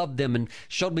much he loved them, and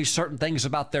showed me certain things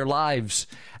about their lives.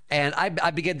 And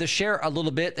I began to share a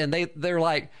little bit, and they're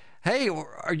like, hey,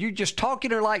 are you just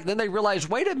talking? Or then they realized,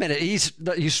 wait a minute, he's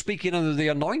speaking under the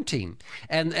anointing.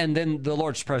 And then the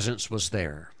Lord's presence was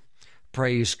there.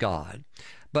 Praise God.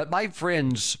 But my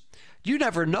friends, you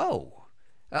never know.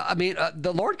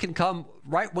 The Lord can come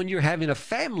right when you're having a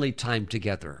family time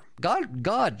together.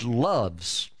 God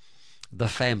loves the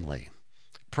family.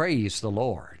 Praise the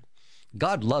Lord.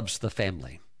 God loves the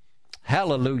family.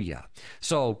 Hallelujah.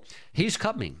 So he's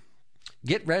coming.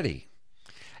 Get ready.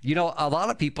 A lot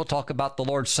of people talk about the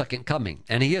Lord's second coming,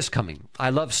 and he is coming. I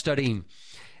love studying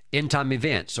end time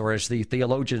events, or as the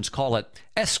theologians call it,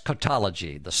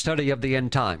 eschatology, the study of the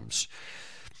end times.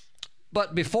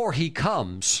 But before he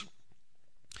comes,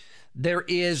 there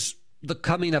is the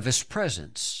coming of his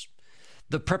presence,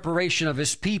 the preparation of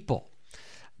his people,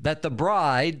 that the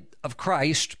bride of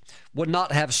Christ would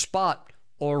not have spot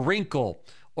or wrinkle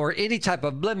or any type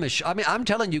of blemish. I'm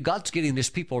telling you, God's getting his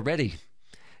people ready.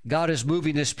 God is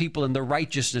moving his people in the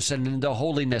righteousness and in the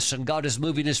holiness, and God is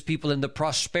moving his people in the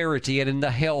prosperity and in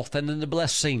the health and in the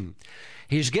blessing.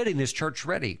 He's getting his church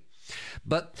ready.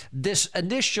 But this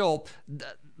initial,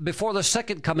 before the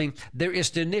second coming, there is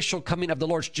the initial coming of the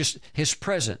Lord's, just his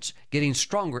presence getting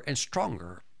stronger and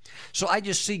stronger. So I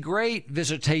just see great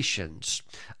visitations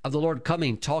of the Lord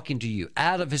coming, talking to you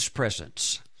out of his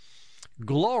presence.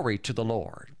 Glory to the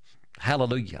Lord.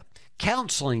 Hallelujah.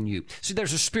 Counseling you. See,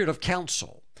 there's a spirit of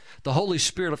counsel, the Holy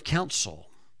Spirit of counsel.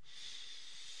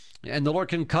 And the Lord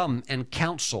can come and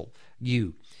counsel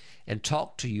you and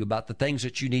talk to you about the things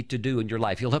that you need to do in your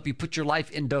life. He'll help you put your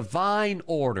life in divine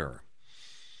order.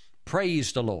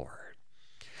 Praise the Lord.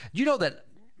 You know that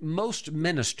most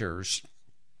ministers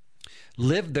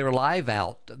live their life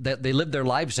out, that they live their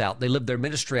lives out, they live their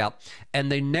ministry out,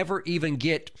 and they never even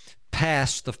get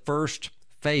past the first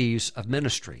phase of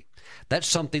ministry. That's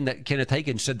something that Kenneth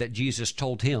Hagin said that Jesus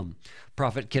told him.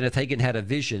 Prophet Kenneth Hagin had a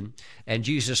vision, and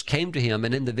Jesus came to him,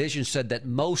 and in the vision said that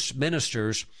most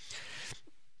ministers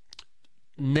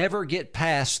never get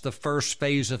past the first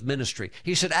phase of ministry.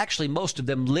 He said actually most of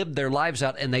them live their lives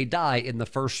out and they die in the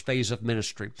first phase of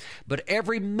ministry. But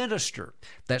every minister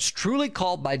that's truly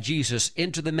called by Jesus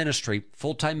into the ministry,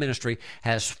 full-time ministry,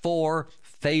 has 4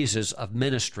 phases of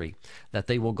ministry that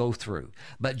they will go through.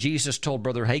 But Jesus told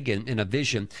Brother Hagin in a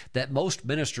vision that most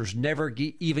ministers never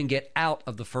even get out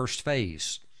of the first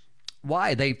phase.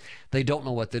 Why? They don't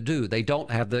know what to do. They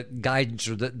don't have the guidance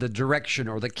or the direction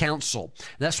or the counsel.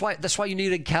 That's why you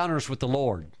need encounters with the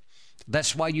Lord.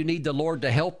 That's why you need the Lord to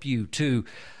help you to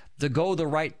go the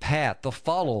right path, to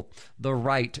follow the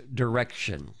right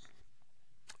direction.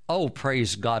 Oh,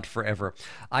 praise God forever.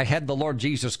 I had the Lord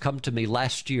Jesus come to me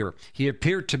last year. He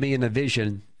appeared to me in a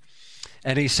vision,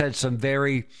 and he said some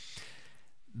very,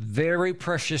 very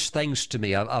precious things to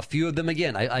me. A few of them,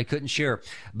 again, I couldn't share.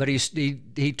 But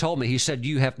he told me, he said,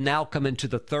 you have now come into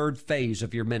the 3rd phase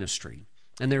of your ministry.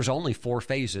 And there's only 4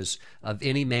 phases of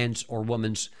any man's or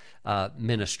woman's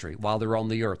ministry while they're on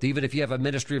the earth. Even if you have a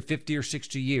ministry of 50 or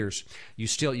 60 years,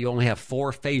 you only have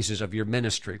 4 phases of your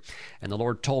ministry. And the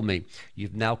Lord told me,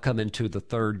 you've now come into the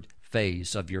 3rd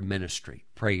phase of your ministry.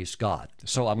 Praise God.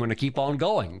 So I'm going to keep on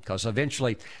going because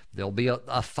eventually there'll be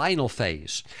a final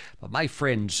phase. But my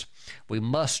friends, we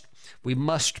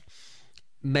must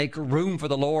make room for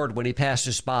the Lord when he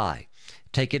passes by.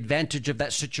 Take advantage of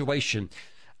that situation.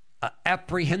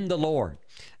 Apprehend the Lord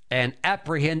and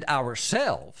apprehend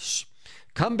ourselves.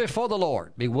 Come before the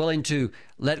Lord. Be willing to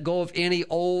let go of any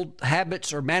old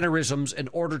habits or mannerisms in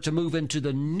order to move into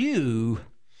the new,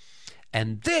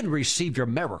 and then receive your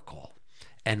miracle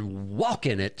and walk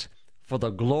in it for the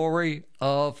glory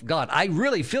of God. I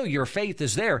really feel your faith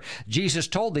is there. Jesus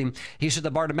told him, he said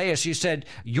to Bartimaeus, he said,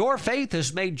 your faith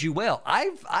has made you well.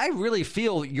 I really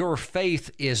feel your faith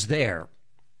is there.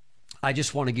 I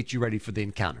just want to get you ready for the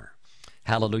encounter.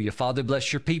 Hallelujah. Father,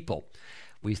 bless your people.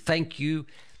 We thank you.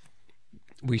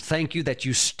 We thank you that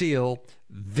you still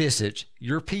visit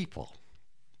your people.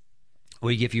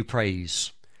 We give you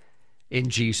praise in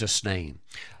Jesus' name.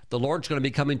 The Lord's going to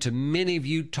be coming to many of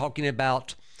you talking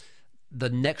about the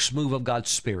next move of God's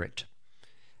Spirit.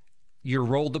 Your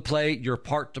role to play, your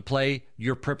part to play,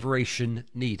 your preparation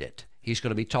needed. He's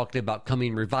going to be talking about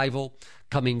coming revival,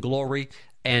 coming glory,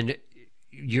 and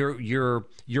your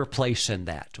place in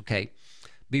that, okay?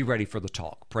 Be ready for the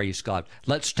talk. Praise God.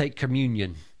 Let's take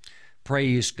communion.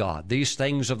 Praise God. These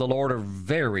things of the Lord are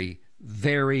very,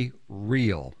 very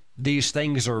real. These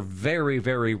things are very,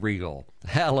 very real.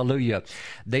 Hallelujah.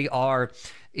 They are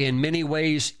in many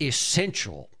ways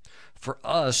essential for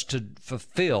us to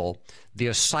fulfill the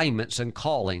assignments and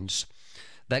callings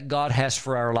that God has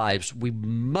for our lives. We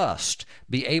must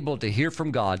be able to hear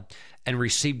from God and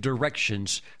receive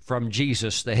directions from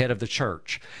Jesus, the head of the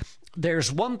church.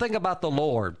 There's one thing about the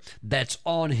Lord that's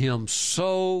on him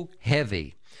so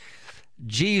heavy.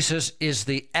 Jesus is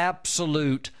the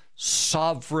absolute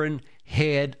sovereign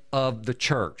head of the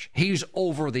church. He's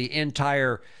over the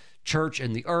entire church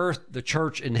in the earth, the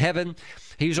church in heaven.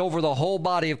 He's over the whole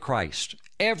body of Christ.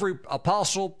 Every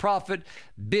apostle, prophet,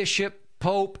 bishop,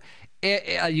 pope,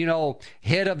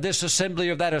 head of this assembly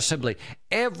or that assembly,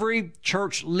 every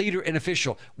church leader and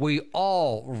official, we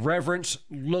all reverence,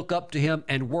 look up to him,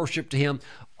 and worship to him.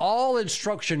 All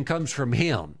instruction comes from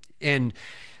him. And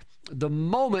the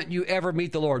moment you ever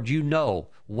meet the Lord, you know,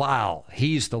 wow,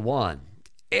 he's the one.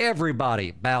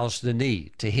 Everybody bows the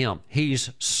knee to him. He's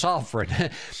sovereign.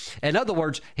 In other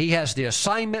words, he has the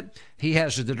assignment, he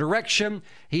has the direction,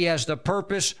 he has the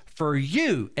purpose for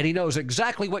you, and he knows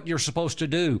exactly what you're supposed to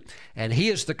do. And he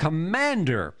is the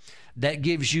commander that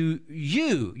gives you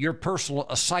your personal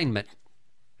assignment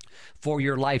for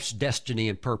your life's destiny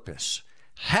and purpose.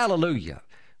 Hallelujah.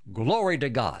 Glory to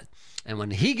God. And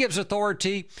when he gives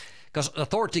authority, because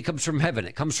authority comes from heaven,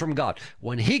 it comes from God.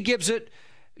 When he gives it,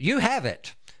 you have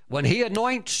it. When he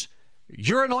anoints,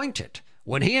 you're anointed.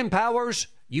 When he empowers,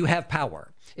 you have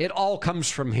power. It all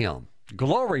comes from him.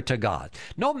 Glory to God.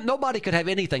 Nobody could have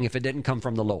anything if it didn't come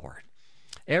from the Lord.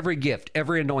 Every gift,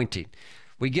 every anointing,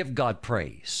 we give God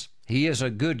praise. He is a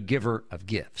good giver of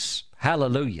gifts.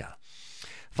 Hallelujah.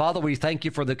 Father, we thank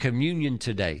you for the communion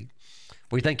today.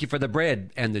 We thank you for the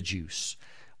bread and the juice.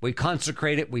 We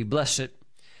consecrate it. We bless it.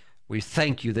 We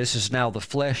thank you. This is now the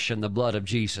flesh and the blood of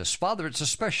Jesus. Father, it's a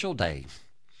special day.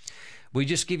 We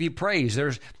just give you praise.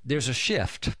 There's a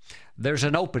shift. There's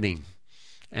an opening,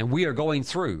 and we are going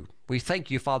through. We thank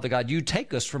you, Father God. You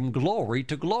take us from glory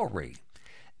to glory.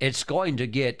 It's going to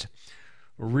get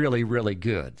really, really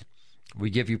good. We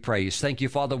give you praise. Thank you,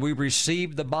 Father. We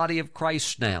receive the body of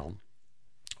Christ now.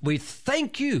 We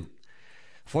thank you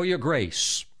for your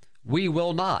grace. We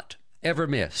will not ever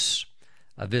miss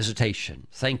a visitation.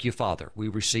 Thank you, Father. We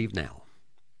receive now.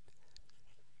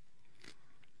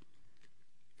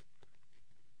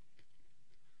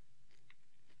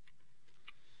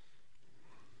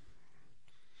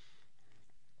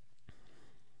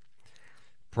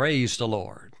 Praise the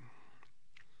Lord.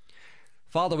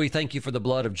 Father, we thank you for the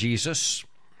blood of Jesus.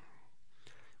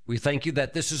 We thank you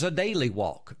that this is a daily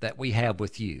walk that we have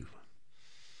with you.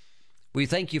 We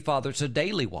thank you, Father, it's a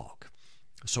daily walk.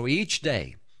 So each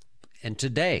day and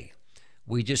today,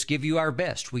 we just give you our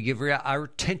best. We give you our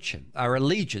attention, our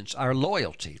allegiance, our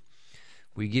loyalty.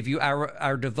 We give you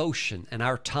our devotion and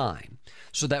our time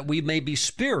so that we may be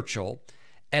spiritual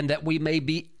and that we may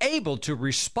be able to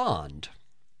respond.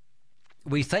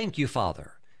 We thank you,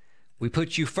 Father. We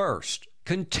put you first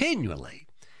continually.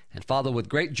 And Father, with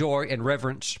great joy and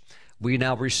reverence, we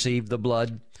now receive the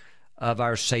blood of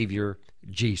our Savior,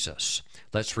 Jesus.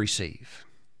 Let's receive.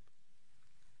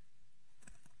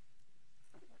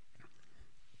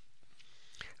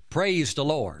 Praise the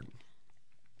Lord.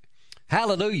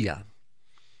 Hallelujah.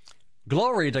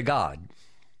 Glory to God.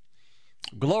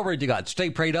 Glory to God.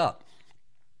 Stay prayed up.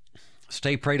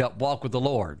 Stay prayed up. Walk with the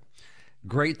Lord.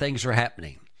 Great things are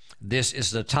happening. This is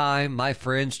the time, my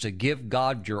friends, to give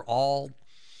God your all.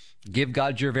 Give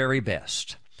God your very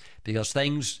best. Because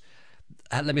things,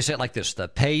 let me say it like this, the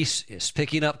pace is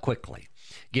picking up quickly.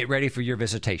 Get ready for your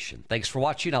visitation. Thanks for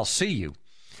watching. I'll see you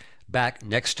back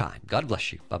next time. God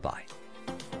bless you. Bye-bye.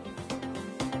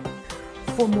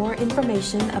 For more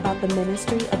information about the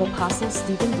ministry of Apostle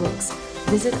Stephen Brooks,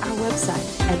 visit our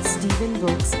website at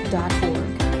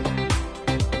stephenbrooks.org.